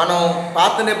 మనం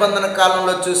పాత నిబంధన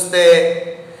కాలంలో చూస్తే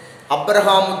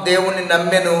అబ్రహాము దేవుని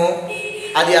నమ్మెను,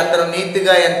 అది అతను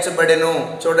నీతిగా ఎంచబడెను.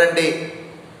 చూడండి,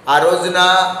 ఆ రోజున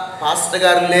పాస్టర్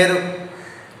గారు లేరు,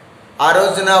 ఆ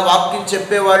రోజున వాక్యం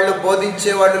చెప్పేవాళ్ళు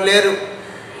బోధించేవాళ్ళు లేరు,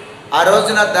 ఆ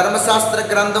రోజున ధర్మశాస్త్ర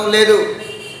గ్రంథం లేదు.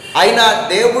 అయినా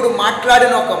దేవుడు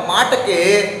మాట్లాడిన ఒక మాటకి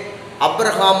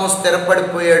అబ్రహాము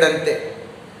స్థిరపడిపోయాడంతే.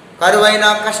 కరువైనా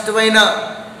కష్టమైనా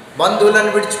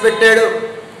బంధువులను విడిచిపెట్టాడు,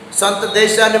 సొంత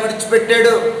దేశాన్ని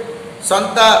విడిచిపెట్టాడు,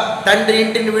 సొంత తండ్రి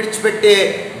ఇంటిని విడిచిపెట్టి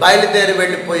బయలుదేరి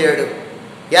వెళ్ళిపోయాడు.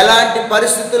 ఎలాంటి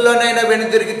పరిస్థితుల్లోనైనా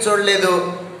వెనుదిరిగి చూడలేదు.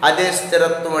 అదే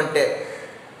స్థిరత్వం అంటే.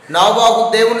 నోవాహు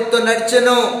దేవునితో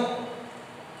నడిచెను.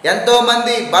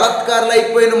 ఎంతోమంది బలాత్కారులు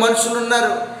అయిపోయిన మనుషులు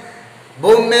ఉన్నారు.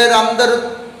 భూమి మీద అందరూ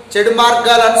చెడు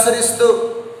మార్గాలు అనుసరిస్తూ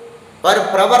వారి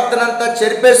ప్రవర్తన అంతా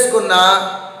చెరిపేసుకున్న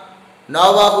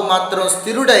నోవాహు మాత్రం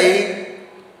స్థిరుడై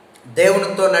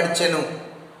దేవునితో నడిచెను.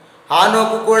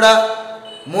 హానోకు కూడా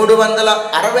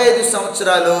 365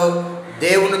 సంవత్సరాలు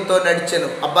దేవునితో నడిచెను.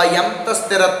 అబ్బా, ఎంత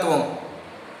స్థిరత్వం!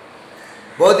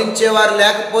 బోధించేవారు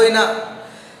లేకపోయినా,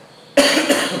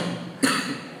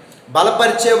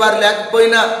 బలపరిచేవారు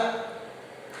లేకపోయినా,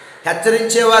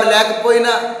 హెచ్చరించేవారు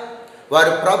లేకపోయినా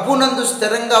వారు ప్రభునందు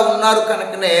స్థిరంగా ఉన్నారు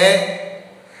కనుకనే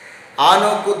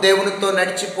హానోకు దేవునితో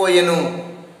నడిచిపోయెను.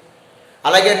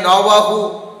 అలాగే నోవాహు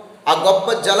ఆ గొప్ప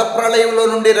జలప్రళయంలో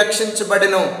నుండి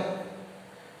రక్షించబడెను.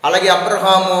 అలాగే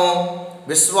అబ్రహాము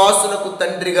విశ్వాసులకు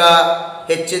తండ్రిగా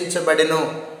హెచ్చించబడెను.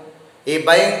 ఈ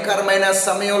భయంకరమైన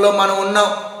సమయంలో మనం ఉన్నాం.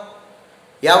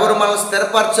 ఎవరు మనల్ని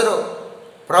స్థిరపరచరు.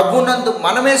 ప్రభునందు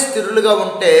మనమే స్థిరులుగా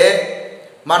ఉంటే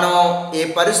మనం ఈ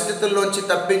పరిస్థితుల్లోంచి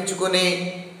తప్పించుకొని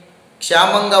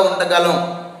క్షేమంగా ఉండగలం.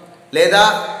 లేదా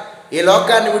ఈ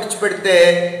లోకాన్ని విడిచిపెడితే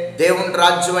దేవుని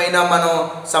రాజ్యం అయినా మనం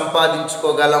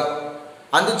సంపాదించుకోగలం.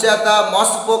 అందుచేత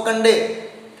మోసపోకండి.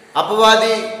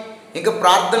 అపవాది ఇంకా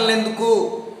ప్రార్థనలు ఎందుకు,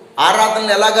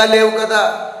 ఆరాధనలు ఎలాగా లేవు కదా,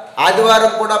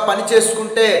 ఆదివారం కూడా పని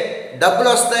చేసుకుంటే డబ్బులు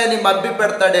వస్తాయని మభ్య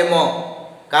పెడతాడేమో.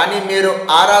 కానీ మీరు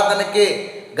ఆరాధనకి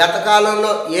గత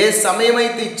కాలంలో ఏ సమయం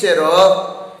అయితే ఇచ్చారో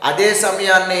అదే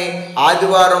సమయాన్ని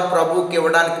ఆదివారం ప్రభువుకి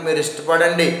ఇవ్వడానికి మీరు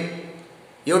ఇష్టపడండి.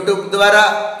 యూట్యూబ్ ద్వారా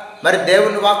మరి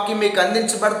దేవుని వాక్యం మీకు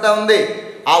అందించబడతా ఉంది.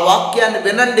 ఆ వాక్యాన్ని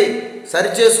వినండి.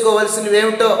 సరిచేసుకోవలసినవి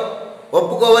ఏమిటో,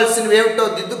 ఒప్పుకోవలసినవి ఏమిటో,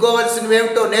 దిద్దుకోవలసినవి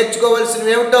ఏమిటో,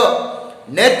 నేర్చుకోవలసినవి ఏమిటో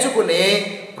నేర్చుకుని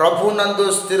ప్రభునందు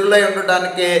స్థిరులై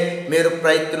ఉండడానికి మీరు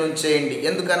ప్రయత్నం చేయండి.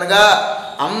 ఎందుకనగా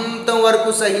అంతం వరకు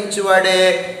సహించువాడే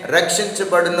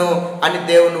రక్షించబడును అని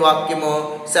దేవుని వాక్యము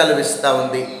సెలవిస్తూ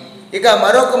ఉంది. ఇక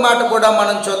మరొక మాట కూడా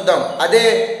మనం చూద్దాం. అదే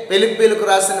ఫిలిప్పీలకు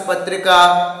రాసిన పత్రిక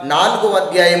 4వ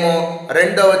అధ్యాయము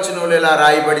 2వ వచనంలో ఇలా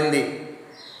రాయబడింది,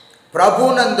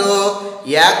 ప్రభునందు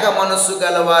ఏక మనస్సు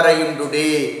గలవారయుండుడి.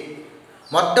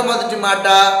 మొట్టమొదటి మాట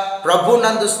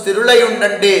ప్రభునందు స్థిరులై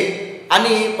ఉండండి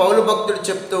అని పౌలు భక్తుడు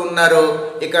చెప్తూ ఉన్నారు.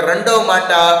 ఇక రెండవ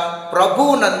మాట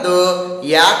ప్రభువునందు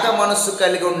ఏక మనస్సు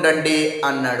కలిగి ఉండండి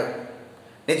అన్నాడు.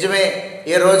 నిజమే,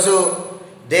 ఈరోజు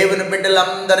దేవుని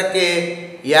బిడ్డలందరికీ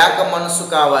ఏక మనస్సు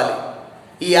కావాలి.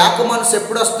 ఈ ఏక మనస్సు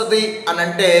ఎప్పుడు వస్తుంది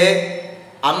అనంటే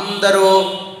అందరూ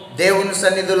దేవుని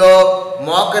సన్నిధిలో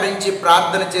మోకరించి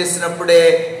ప్రార్థన చేసినప్పుడే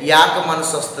ఏక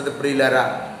మనస్సు వస్తుంది. ప్రియులారా,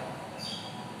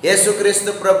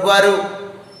 యేసుక్రీస్తు ప్రభువారు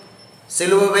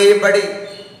సిలువ వేయబడి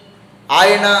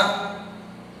ఆయన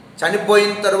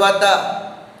చనిపోయిన తరువాత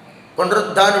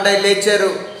పునరుద్ధానుడై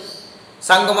లేచారు.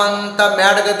 సంఘమంతా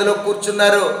మేడగదిలో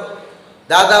కూర్చున్నారు.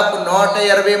 దాదాపు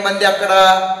 120 మంది అక్కడ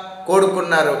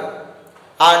కూడుకున్నారు.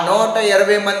 ఆ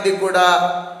 120 మంది కూడా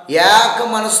ఏక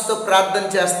మనసుతో ప్రార్థన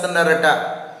చేస్తున్నారట.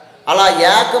 అలా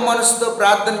ఏక మనసుతో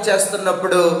ప్రార్థన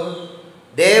చేస్తున్నప్పుడు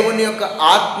దేవుని యొక్క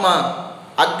ఆత్మ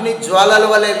అగ్ని జ్వాలల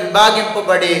వలె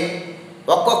విభాగింపబడి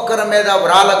ఒక్కొక్కరి మీద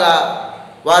వ్రాలగా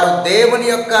వారు దేవుని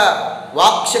యొక్క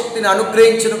వాక్శక్తిని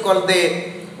అనుగ్రహించిన కొలది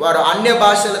వారు అన్య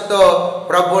భాషలతో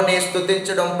ప్రభువుని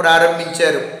స్తుతించడం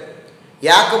ప్రారంభించారు.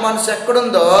 ఏక మనసు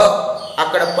ఎక్కడుందో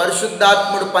అక్కడ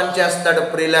పరిశుద్ధాత్ముడు పనిచేస్తాడు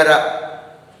ప్రియులారా.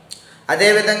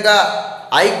 అదేవిధంగా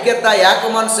ఐక్యత ఏక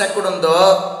మనసు ఎక్కడుందో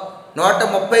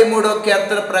 133వ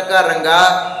కీర్తన ప్రకారంగా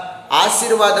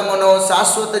ఆశీర్వాదమును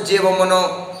శాశ్వత జీవమును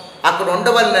అక్కడ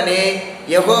ఉండవలనని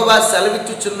యెహోవా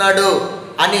సెలవిచ్చుచున్నాడు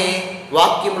అని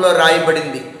వాక్యంలో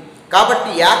రాయబడింది. కాబట్టి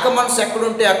ఏక మనసు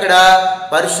ఎక్కడుంటే అక్కడ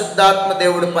పరిశుద్ధాత్మ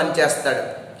దేవుడు పనిచేస్తాడు.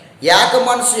 ఏక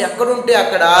మనసు ఎక్కడుంటే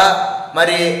అక్కడ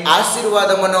మరి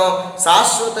ఆశీర్వాదమును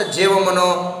శాశ్వత జీవమును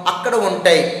అక్కడ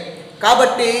ఉంటాయి.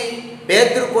 కాబట్టి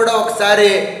పేతురు కూడా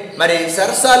ఒకసారి మరి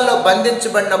సరసాల్లో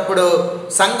బంధించబడినప్పుడు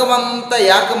సంఘమంతా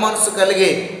ఏక మనసు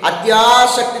కలిగి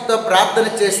అత్యాసక్తితో ప్రార్థన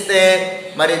చేస్తే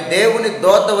మరి దేవుని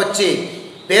దూత వచ్చి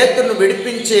పేతురును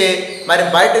విడిపించి మరి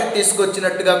బయటకు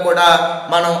తీసుకొచ్చినట్టుగా కూడా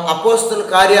మనం అపోస్తుల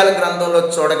కార్యాల గ్రంథంలో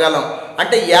చూడగలం.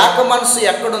 అంటే ఏక మనసు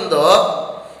ఎక్కడుందో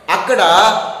అక్కడ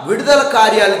విడుదల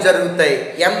కార్యాలు జరుగుతాయి.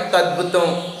 ఎంత అద్భుతం!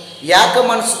 ఏక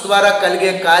మనసు ద్వారా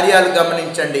కలిగే కార్యాలు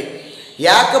గమనించండి.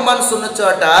 ఏక మనసు ఉన్న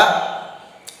చోట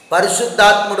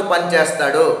పరిశుద్ధాత్ముడు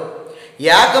పనిచేస్తాడు.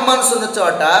 ఏక మనసు ఉన్న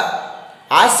చోట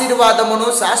ఆశీర్వాదమును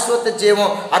శాశ్వత జీవం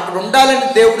అక్కడ ఉండాలని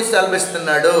దేవుడు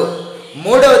సెలవిస్తున్నాడు.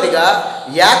 మూడవదిగా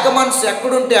ఏక మనసు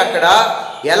ఎక్కడుంటే అక్కడ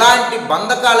ఎలాంటి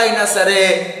బంధకాలైనా సరే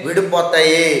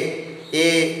విడిపోతాయి. ఈ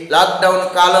లాక్డౌన్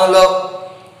కాలంలో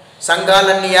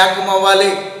సంఘాలన్నీ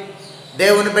ఏకమవ్వాలి,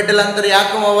 దేవుని బిడ్డలందరూ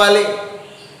ఏకమవ్వాలి,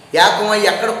 ఏకమై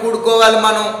ఎక్కడ కూడుకోవాలి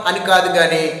మనం అని కాదు,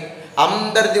 కానీ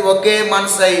అందరిది ఒకే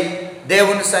మనసై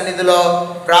దేవుని సన్నిధిలో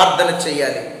ప్రార్థన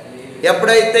చేయాలి.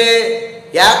 ఎప్పుడైతే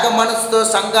ఏక మనసుతో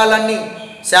సంఘాలన్నీ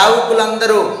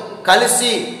సేవకులందరూ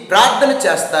కలిసి ప్రార్థన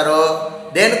చేస్తారో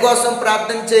దేనికోసం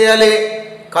ప్రార్థన చేయాలి?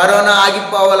 కరోనా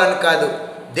ఆగిపోవాలని కాదు.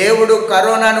 దేవుడు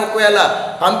కరోనాను ఒకవేళ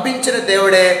పంపించిన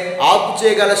దేవుడే ఆపు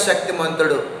చేయగల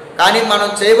శక్తిమంతుడు. కానీ మనం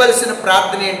చేయవలసిన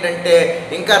ప్రార్థన ఏంటంటే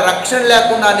ఇంకా రక్షణ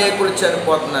లేకుండా అనేకులు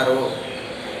చనిపోతున్నారు,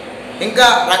 ఇంకా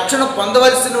రక్షణ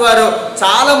పొందవలసిన వారు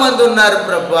చాలామంది ఉన్నారు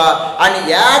ప్రభువా అని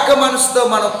ఏక మనసుతో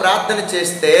మనం ప్రార్థన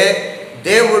చేస్తే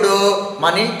దేవుడు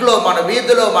మన ఇంట్లో, మన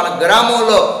వీధిలో, మన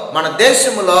గ్రామంలో, మన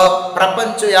దేశంలో,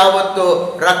 ప్రపంచం యావత్తు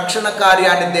రక్షణ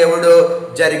కార్యాన్ని దేవుడు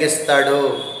జరిగిస్తాడు.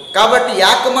 కాబట్టి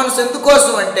ఏక మనసు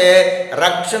ఎందుకోసం అంటే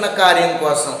రక్షణ కార్యం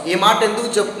కోసం. ఈ మాట ఎందుకు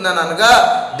చెప్తున్నాను అనగా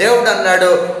దేవుడు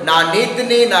అన్నాడు, నా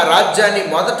నీతిని నా రాజ్యాన్ని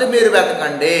మొదట మీరు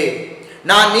వెతకండి.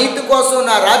 నా నీతి కోసం,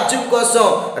 నా రాజ్యం కోసం,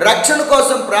 రక్షణ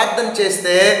కోసం ప్రార్థన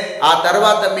చేస్తే ఆ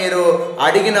తర్వాత మీరు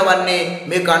అడిగినవన్నీ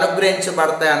మీకు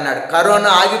అనుగ్రహించబడతాయి అన్నాడు.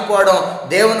 కరోనా ఆగిపోవడం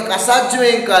దేవునికి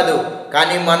అసాధ్యమేం కాదు.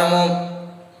 కానీ మనము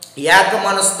ఏక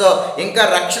మనసుతో ఇంకా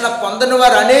రక్షణ పొందని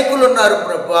వారు అనేకులు ఉన్నారు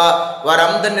ప్రభువా,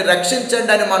 వారందరినీ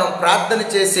రక్షించండి అని మనం ప్రార్థన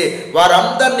చేసి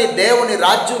వారందరినీ దేవుని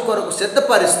రాజ్యం కొరకు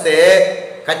సిద్ధపరిస్తే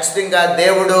ఖచ్చితంగా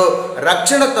దేవుడు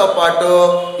రక్షణతో పాటు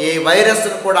ఈ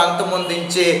వైరస్ను కూడా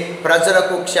అంతమొందించి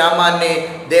ప్రజలకు క్షేమాన్ని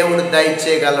దేవుడు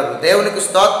దయచేయగలరు. దేవునికి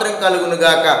స్తోత్రం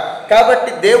కలుగునుగాక.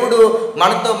 కాబట్టి దేవుడు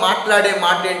మనతో మాట్లాడే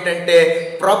మాట ఏంటంటే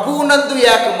ప్రభువునందు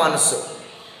ఏక మనసు.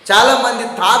 చాలామంది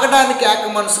తాగడానికి ఏక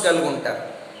మనసు కలిగి ఉంటారు,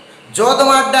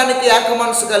 జోదమాడడానికి ఏక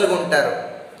మనసు కలిగి ఉంటారు,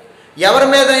 ఎవరి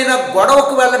మీదైనా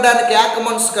గొడవకు వెళ్ళడానికి ఏక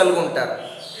మనసు కలిగి ఉంటారు.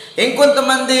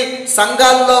 ఇంకొంతమంది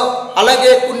సంఘాల్లో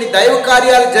అలాగే కొన్ని దైవ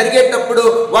కార్యాలు జరిగేటప్పుడు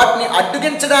వాటిని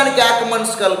అడ్డుగించడానికి ఏక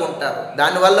మనసు కలిగి ఉంటారు.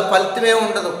 దానివల్ల ఫలితమే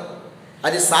ఉండదు,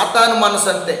 అది సాతాను మనసు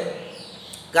అంతే.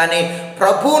 కానీ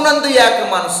ప్రభువునందు ఏక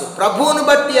మనసు, ప్రభువును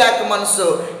బట్టి ఏక మనసు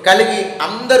కలిగి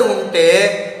అందరూ ఉంటే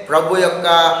ప్రభు యొక్క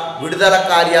విడుదల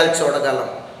కార్యాలు చూడగలం,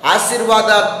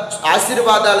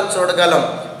 ఆశీర్వాదాలు చూడగలం,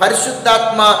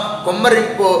 పరిశుద్ధాత్మ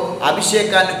కుమ్మరింపు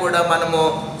అభిషేకాన్ని కూడా మనము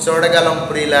చూడగలం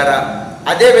ప్రియులారా.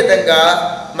 అదేవిధంగా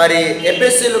మరి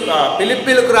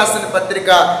ఫిలిప్పీలకు రాసిన పత్రిక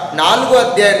 4వ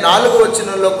అధ్యాయం 4వ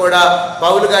వచనంలో కూడా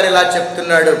పౌలు గారు ఇలా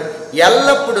చెప్తున్నాడు,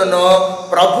 ఎల్లప్పుడూ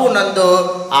ప్రభువునందు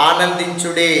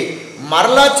ఆనందించుడి,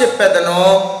 మరలా చెప్పేదను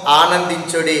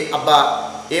ఆనందించుడి. అబ్బా,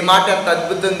 ఈ మాట ఎంత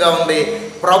అద్భుతంగా ఉంది.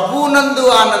 ప్రభువునందు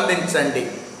ఆనందించండి.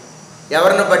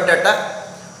 ఎవరిని బట్టట?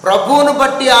 ప్రభువును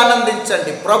బట్టి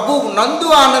ఆనందించండి, ప్రభువు నందు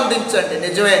ఆనందించండి.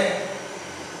 నిజమే,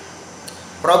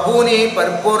 ప్రభువుని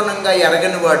పరిపూర్ణంగా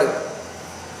ఎరగనివాడు,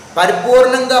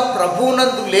 పరిపూర్ణంగా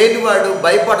ప్రభువునందు లేనివాడు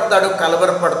భయపడతాడు,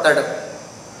 కలవరపడతాడు.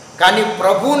 కానీ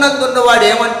ప్రభువునందు ఉన్నవాడు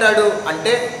ఏమంటాడు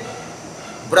అంటే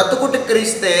బ్రతుకుట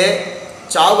క్రీస్తే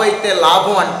చావైతే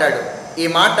లాభం అంటాడు. ఈ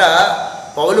మాట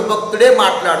పౌలు భక్తుడే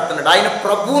మాట్లాడుతున్నాడు. ఆయన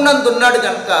ప్రభువునందు ఉన్నాడు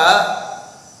కనుక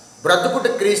బ్రతుకుట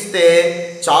క్రీస్తే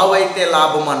చావైతే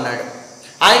లాభం అన్నాడు.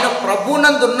 ఆయన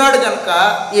ప్రభువునందు ఉన్నాడు కనుక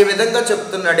ఈ విధంగా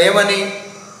చెప్తున్నాడు. ఏమని?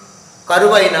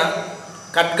 కరువైన,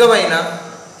 ఖడ్గమైన,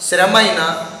 శ్రమైన,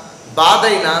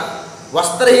 బాధైన,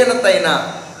 వస్త్రహీనతైన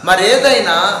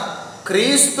మరేదైనా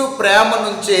క్రీస్తు ప్రేమ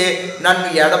నుంచి నన్ను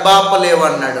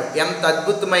ఎడబాపలేవన్నాడు. ఎంత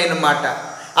అద్భుతమైన మాట!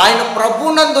 ఆయన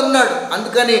ప్రభువునందు ఉన్నాడు.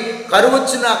 అందుకని కరువు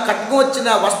వచ్చినా, ఖడ్గం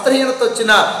వచ్చినా, వస్త్రహీనత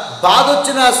వచ్చినా, బాధ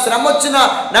వచ్చినా, శ్రమ వచ్చినా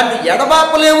నన్ను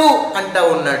ఎడబాపలేవు అంటా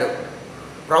ఉన్నాడు.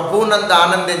 ప్రభువునందు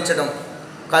ఆనందించడం.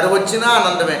 కరువు వచ్చినా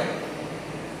ఆనందమే,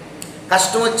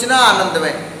 కష్టం వచ్చినా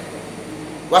ఆనందమే,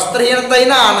 వస్త్రహీనత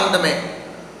అయినా ఆనందమే.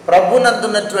 ప్రభువునందు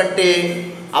ఉన్నటువంటి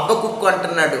హబక్కూకు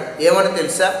అంటున్నాడు. ఏమని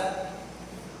తెలుసా?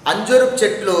 అంజూరపు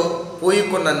చెట్లు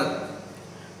పూయుకున్నను,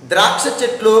 ద్రాక్ష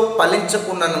చెట్లు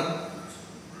ఫలించకున్నను,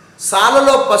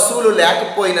 సాలలో పశువులు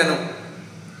లేకపోయినను,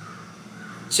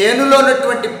 చేనులో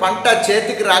ఉన్నటువంటి పంట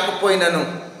చేతికి రాకపోయినను,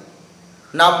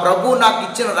 నా ప్రభువు నాకు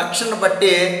ఇచ్చిన రక్షణ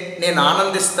బట్టి నేను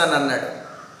ఆనందిస్తానన్నాడు.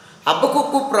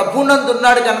 హబక్కూకు ప్రభువునందు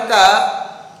ఉన్నాడు కనుక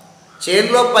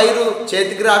చేనులో పైరు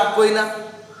చేతికి రాకపోయినా,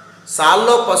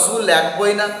 సాల్లో పశువులు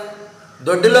లేకపోయినా,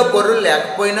 దొడ్డిలో గొర్రెలు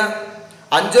లేకపోయినా,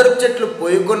 అంజూరపు చెట్లు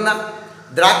పూయకున్నా,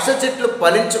 ద్రాక్ష చెట్లు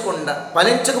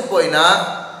ఫలించకపోయినా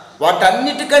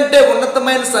వాటన్నిటికంటే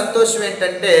ఉన్నతమైన సంతోషం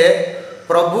ఏంటంటే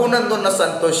ప్రభువునందు ఉన్న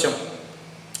సంతోషం.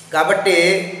 కాబట్టి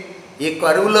ఈ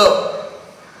కరువులో,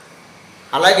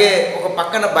 అలాగే ఒక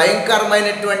పక్కన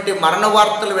భయంకరమైనటువంటి మరణ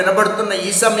వార్తలు వినబడుతున్న ఈ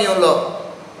సమయంలో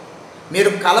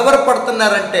మీరు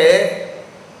కలవరపడుతున్నారంటే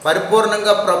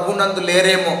పరిపూర్ణంగా ప్రభువునందు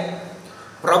లేరేమో.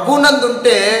 ప్రభువునందు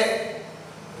ఉంటే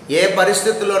ఏ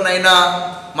పరిస్థితుల్లోనైనా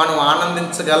మనం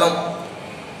ఆనందించగలం.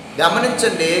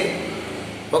 గమనించండి,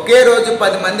 ఒకే రోజు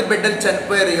 10 మంది బిడ్డలు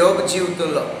చనిపోయారు యోబు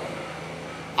జీవితంలో.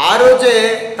 ఆ రోజే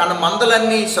తన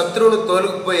మందలన్నీ శత్రువులు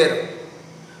తోలుకుపోయారు.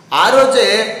 ఆ రోజే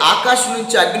ఆకాశం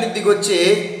నుంచి అగ్ని దిగొచ్చి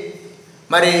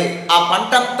మరి ఆ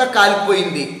పంట అంతా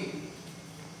కాలిపోయింది.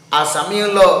 ఆ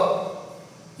సమయంలో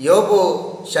యోబు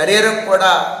శరీరం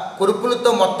కూడా కురుపులతో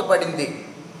మొత్తపడింది.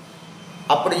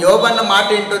 అప్పుడు యోబు అన్న మాట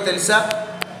ఏంటో తెలుసా?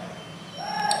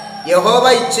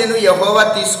 యెహోవా ఇచ్చెను, యెహోవా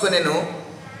తీసుకొనెను,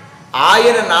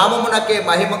 ఆయన నామమునకే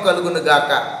మహిమ కలుగును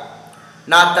గాక.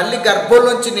 నా తల్లి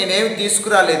గర్భంలోంచి నేనేమి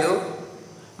తీసుకురాలేదు,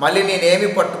 మళ్ళీ నేనేమి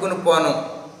పట్టుకుని పోను,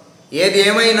 ఏది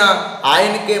ఏమైనా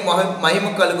ఆయనకే మహిమ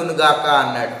కలుగును గాక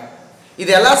అన్నాడు.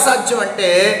 ఇది ఎలా సాధ్యం అంటే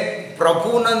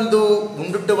ప్రభువునందు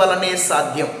ఉండుట వలనే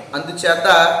సాధ్యం. అందుచేత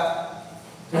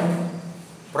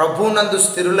ప్రభువునందు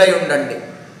స్థిరులై ఉండండి,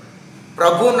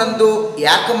 ప్రభువునందు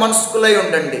ఏకమనస్కులై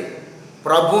ఉండండి,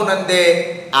 ప్రభువునందే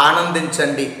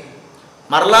ఆనందించండి.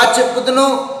 మరలా చెప్పుదును,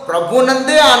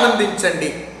 ప్రభువునందే ఆనందించండి.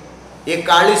 ఈ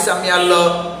ఖాళీ సమయాల్లో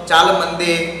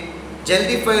చాలామంది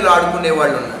జల్దీ ఫైలు ఆడుకునే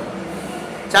వాళ్ళు ఉన్నారు,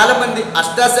 చాలామంది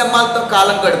అష్టాచమ్మాలతో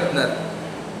కాలం గడుపుతున్నారు,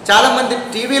 చాలామంది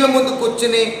టీవీల ముందు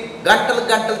కూర్చుని గంటలు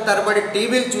గంటల తరబడి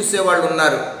టీవీలు చూసేవాళ్ళు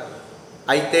ఉన్నారు.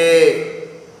 అయితే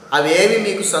అవేవి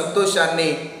మీకు సంతోషాన్ని,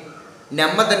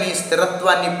 నెమ్మదిని,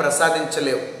 స్థిరత్వాన్ని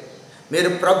ప్రసాదించలేవు. మీరు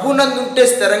ప్రభువునందుంటే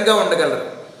స్థిరంగా ఉండగలరు,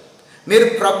 మీరు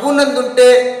ప్రభువునందుంటే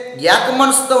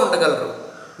ఏకమనసుతో ఉండగలరు.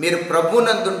 మీరు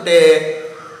ప్రభువునందుంటే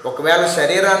ఒకవేళ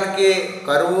శరీరానికి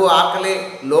కరువు, ఆకలి,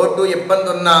 లోటు, ఇబ్బంది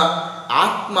ఉన్న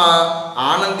ఆత్మ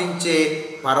ఆనందించి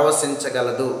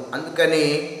పరవశించగలదు. అందుకని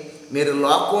మీరు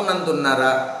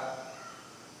లోకమునందున్నారా,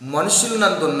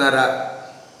 మనుషులనందున్నారా,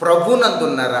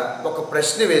 ప్రభువునందున్నారా? ఒక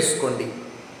ప్రశ్న వేసుకోండి.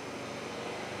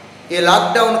 ఈ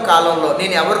లాక్డౌన్ కాలంలో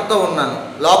నేను ఎవరితో ఉన్నాను?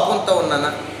 లోకంతో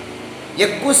ఉన్నానా?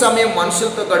 ఎక్కువ సమయం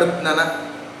మనుషులతో గడుపుతున్నానా,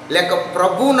 లేక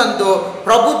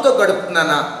ప్రభుతో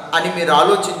గడుపుతున్నానా అని మీరు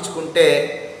ఆలోచించుకుంటే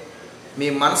మీ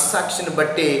మనస్సాక్షిని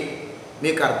బట్టి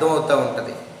మీకు అర్థమవుతూ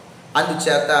ఉంటుంది.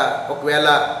 అందుచేత ఒకవేళ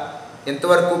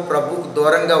ఇంతవరకు ప్రభువుకు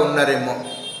దూరంగా ఉన్నారేమో,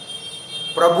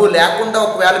 ప్రభు లేకుండా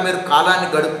ఒకవేళ మీరు కాలాన్ని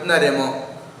గడుపుతున్నారేమో,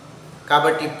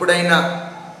 కాబట్టి ఇప్పుడైనా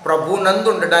ప్రభువునందు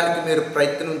ఉండడానికి మీరు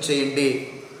ప్రయత్నం చేయండి.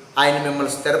 ఆయన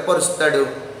మిమ్మల్ని స్థిరపరుస్తాడు,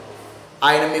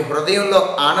 ఆయన మీ హృదయంలో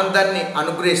ఆనందాన్ని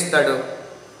అనుగ్రహిస్తాడు,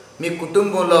 మీ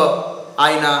కుటుంబంలో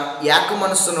ఆయన ఏక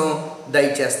మనసును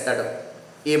దయచేస్తాడు.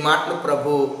 ఈ మాటలు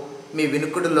ప్రభు మీ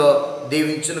వినుకుడిలో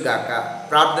దీవించునుగాక.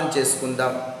 ప్రార్థన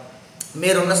చేసుకుందాం.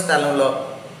 మీరున్న స్థలంలో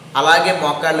అలాగే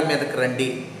మోకాళ్ళ మీదకి రండి.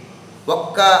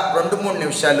 ఒక్క 2-3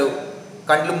 నిమిషాలు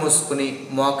కళ్ళు మూసుకుని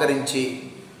మోకరించి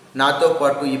నాతో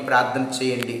పాటు ఈ ప్రార్థన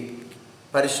చేయండి.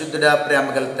 పరిశుద్ధుడా,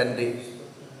 ప్రేమగల తండ్రి,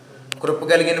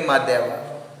 కృపగలిగిన మా దేవ,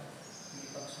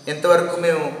 ఇంతవరకు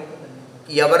మేము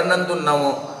ఎవరినందు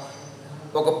ఉన్నామో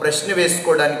ఒక ప్రశ్న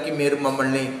వేసుకోవడానికి మీరు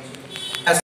మమ్మల్ని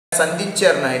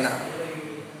సంధించారు నాయన.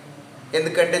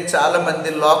 ఎందుకంటే చాలామంది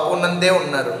లోకమునందే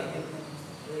ఉన్నారు,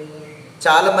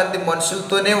 చాలామంది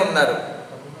మనుషులతోనే ఉన్నారు,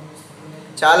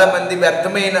 చాలామంది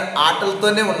వ్యర్థమైన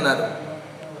ఆటలతోనే ఉన్నారు.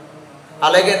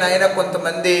 అలాగే నాయన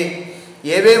కొంతమంది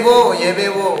ఏవేవో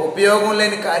ఉపయోగం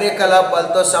లేని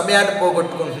కార్యకలాపాలతో సమయాన్ని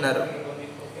పోగొట్టుకుంటున్నారు.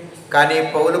 కానీ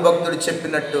పౌలు భక్తుడు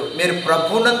చెప్పినట్టు మీరు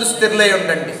ప్రభువునందు స్థిరులై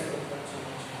ఉండండి.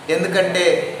 ఎందుకంటే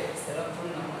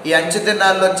ఈ అంచె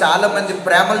దినాల్లో చాలామంది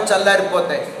ప్రేమలు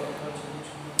చల్లారిపోతాయి,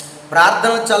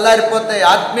 ప్రార్థనలు చల్లారిపోతాయి,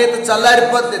 ఆత్మీయత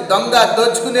చల్లారిపోతాయి. దొంగ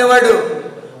దోచుకునేవాడు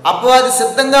అపవాది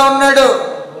సిద్ధంగా ఉన్నాడు.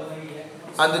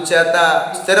 అందుచేత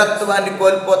స్థిరత్వాన్ని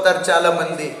కోల్పోతారు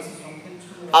చాలామంది.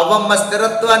 అవ్వమ్మ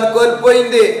స్థిరత్వాన్ని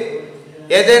కోల్పోయింది.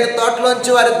 ఏదైనా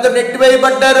తోటలోంచి వారిద్దరు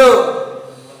నెట్టివేయబడ్డారు.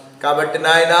 కాబట్టి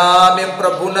నాయనా మేము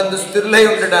ప్రభువునందు స్థిరులై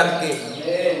ఉండడానికి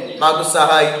మాకు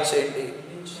సహాయం చేయండి.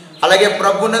 అలాగే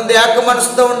ప్రభువునందు ఏక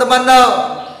మనసుతో ఉండమన్నావు.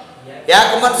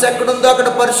 ఏక మనసు ఎక్కడుందో అక్కడ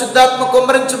పరిశుద్ధాత్మ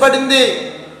కుమ్మరించబడింది.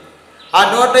 ఆ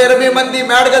 120 మంది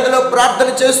మేడగదిలో ప్రార్థన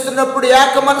చేస్తున్నప్పుడు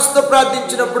ఏక మనసుతో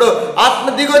ప్రార్థించినప్పుడు ఆత్మ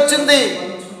దిగొచ్చింది.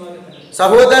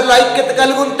 సహోదరుల ఐక్యత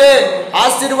కలిగి ఉంటే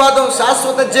ఆశీర్వాదం,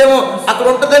 శాశ్వత జీవం అక్కడ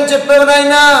ఉంటుందని చెప్పావు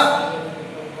నాయన.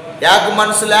 ఏక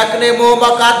మనసు లేకనేమో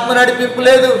మాకు ఆత్మ నడిపింపు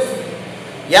లేదు,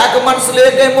 ఏక మనసు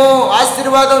లేకేమో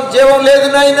ఆశీర్వాదం, జీవం లేదు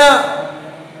నాయన.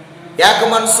 ఏక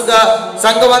మనసుగా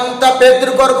సంఘం అంతా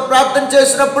పేతురు కొరకు ప్రార్థన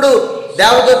చేసినప్పుడు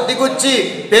దేవదూత దిగొచ్చి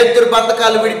పేతురు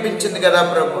బంధకాలు విడిపించింది కదా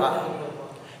ప్రభు.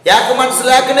 ఏక మనసు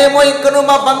లేకనేమో ఇంకనూ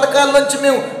మా బంధకాల నుంచి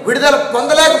మేము విడుదల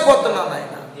పొందలేకపోతున్నాం నాయన.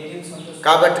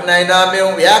 కాబట్టి నాయన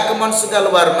మేము ఏక మనసు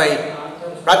గలవారమై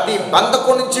ప్రతి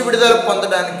బంధకం నుంచి విడుదల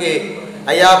పొందడానికి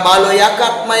అయ్యా మాలో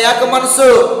ఏకాత్మ, ఏక మనసు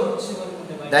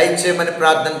దయచేయమని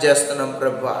ప్రార్థన చేస్తున్నాం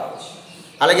ప్రభు.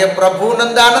 అలాగే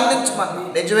ప్రభువునందు ఆనందించమన్నా.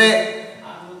 నిజమే,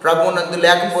 ప్రభువునందు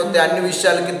లేకపోతే అన్ని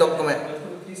విషయాలకి దుఃఖమే,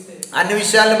 అన్ని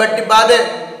విషయాలను బట్టి బాధే,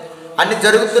 అన్ని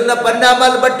జరుగుతున్న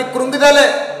పరిణామాలు బట్టి కృంగిదలే.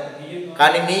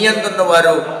 కానీ నీ యందున్న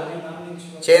వారు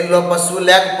చేనులో పశువులు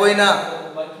లేకపోయినా,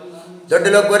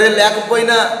 దొడ్డిలో గొర్రెలు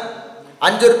లేకపోయినా,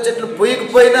 అంజూరు చెట్లు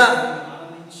పూయకపోయినా,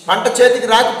 పంట చేతికి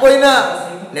రాకపోయినా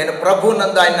నేను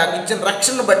ప్రభువునందు ఆయన నాకు ఇచ్చిన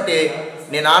రక్షణ బట్టి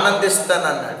నేను ఆనందిస్తాను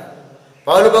అన్నాడు.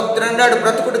 పౌలు భక్తుడు అన్నాడు,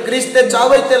 బ్రతుకుడు క్రీస్తే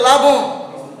చావైతే లాభం.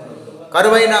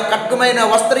 కరువైన, కట్టుమైన,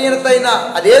 వస్త్రహీనత అయినా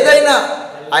అదేదైనా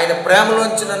ఆయన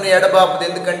ప్రేమలోంచి నన్ను ఎడబాపదు.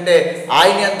 ఎందుకంటే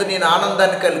ఆయన యందు నేను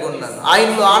ఆనందాన్ని కలిగి ఉన్నాను,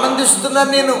 ఆయనలో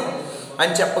ఆనందిస్తున్నాను నేను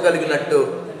అని చెప్పగలిగినట్టు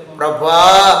ప్రభువా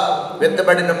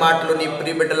విత్తబడిన మాటలు నీ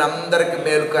ప్రియబిడ్డలందరికీ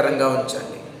మేలుకరంగా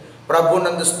ఉంచండి.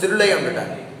 ప్రభువునందు స్థిరులై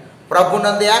ఉండడానికి,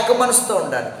 ప్రభువునందు ఏక మనసుతో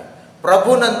ఉండడానికి,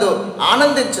 ప్రభువునందు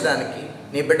ఆనందించడానికి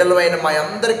నీ బిడ్డలమైన మా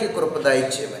అందరికీ కృప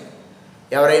దయచేయమని.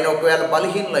 ఎవరైనా ఒకవేళ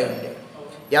బలహీనలై ఉంటే,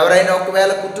 ఎవరైనా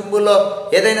ఒకవేళ కుటుంబంలో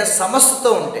ఏదైనా సమస్యతో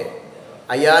ఉంటే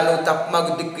అయ్యా నువ్వు తప్ప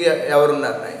మాకు దిక్కు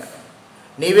ఎవరున్నారు నాయన.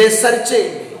 నీవే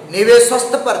సరిచేయండి, నీవే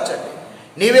స్వస్థపరచండి,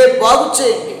 నీవే బాగు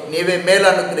చేయండి, నీవే మేలు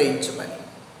అనుగ్రహించమని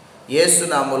యేసు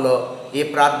నామములో ఈ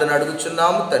ప్రార్థన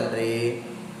అడుగుచున్నాము తండ్రి,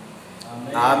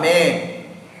 ఆమేన్.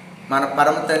 మన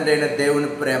పరమ తండ్రి అయిన దేవుని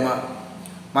ప్రేమ,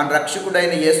 మన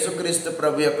రక్షకుడైన యేసుక్రీస్తు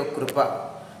ప్రభు యొక్క కృప,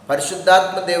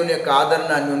 పరిశుద్ధాత్మ దేవుని యొక్క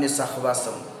ఆదరణ, అన్యోన్య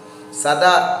సహవాసం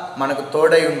సదా మనకు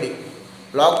తోడై ఉండి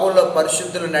లోకంలో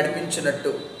పరిశుద్ధులు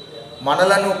నడిపించినట్టు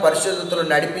మనలను పరిశుద్ధతలు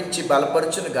నడిపించి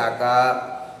బలపరచును గాక.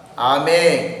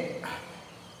 ఆమేన్.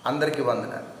 అందరికీ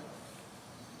వందనాలు.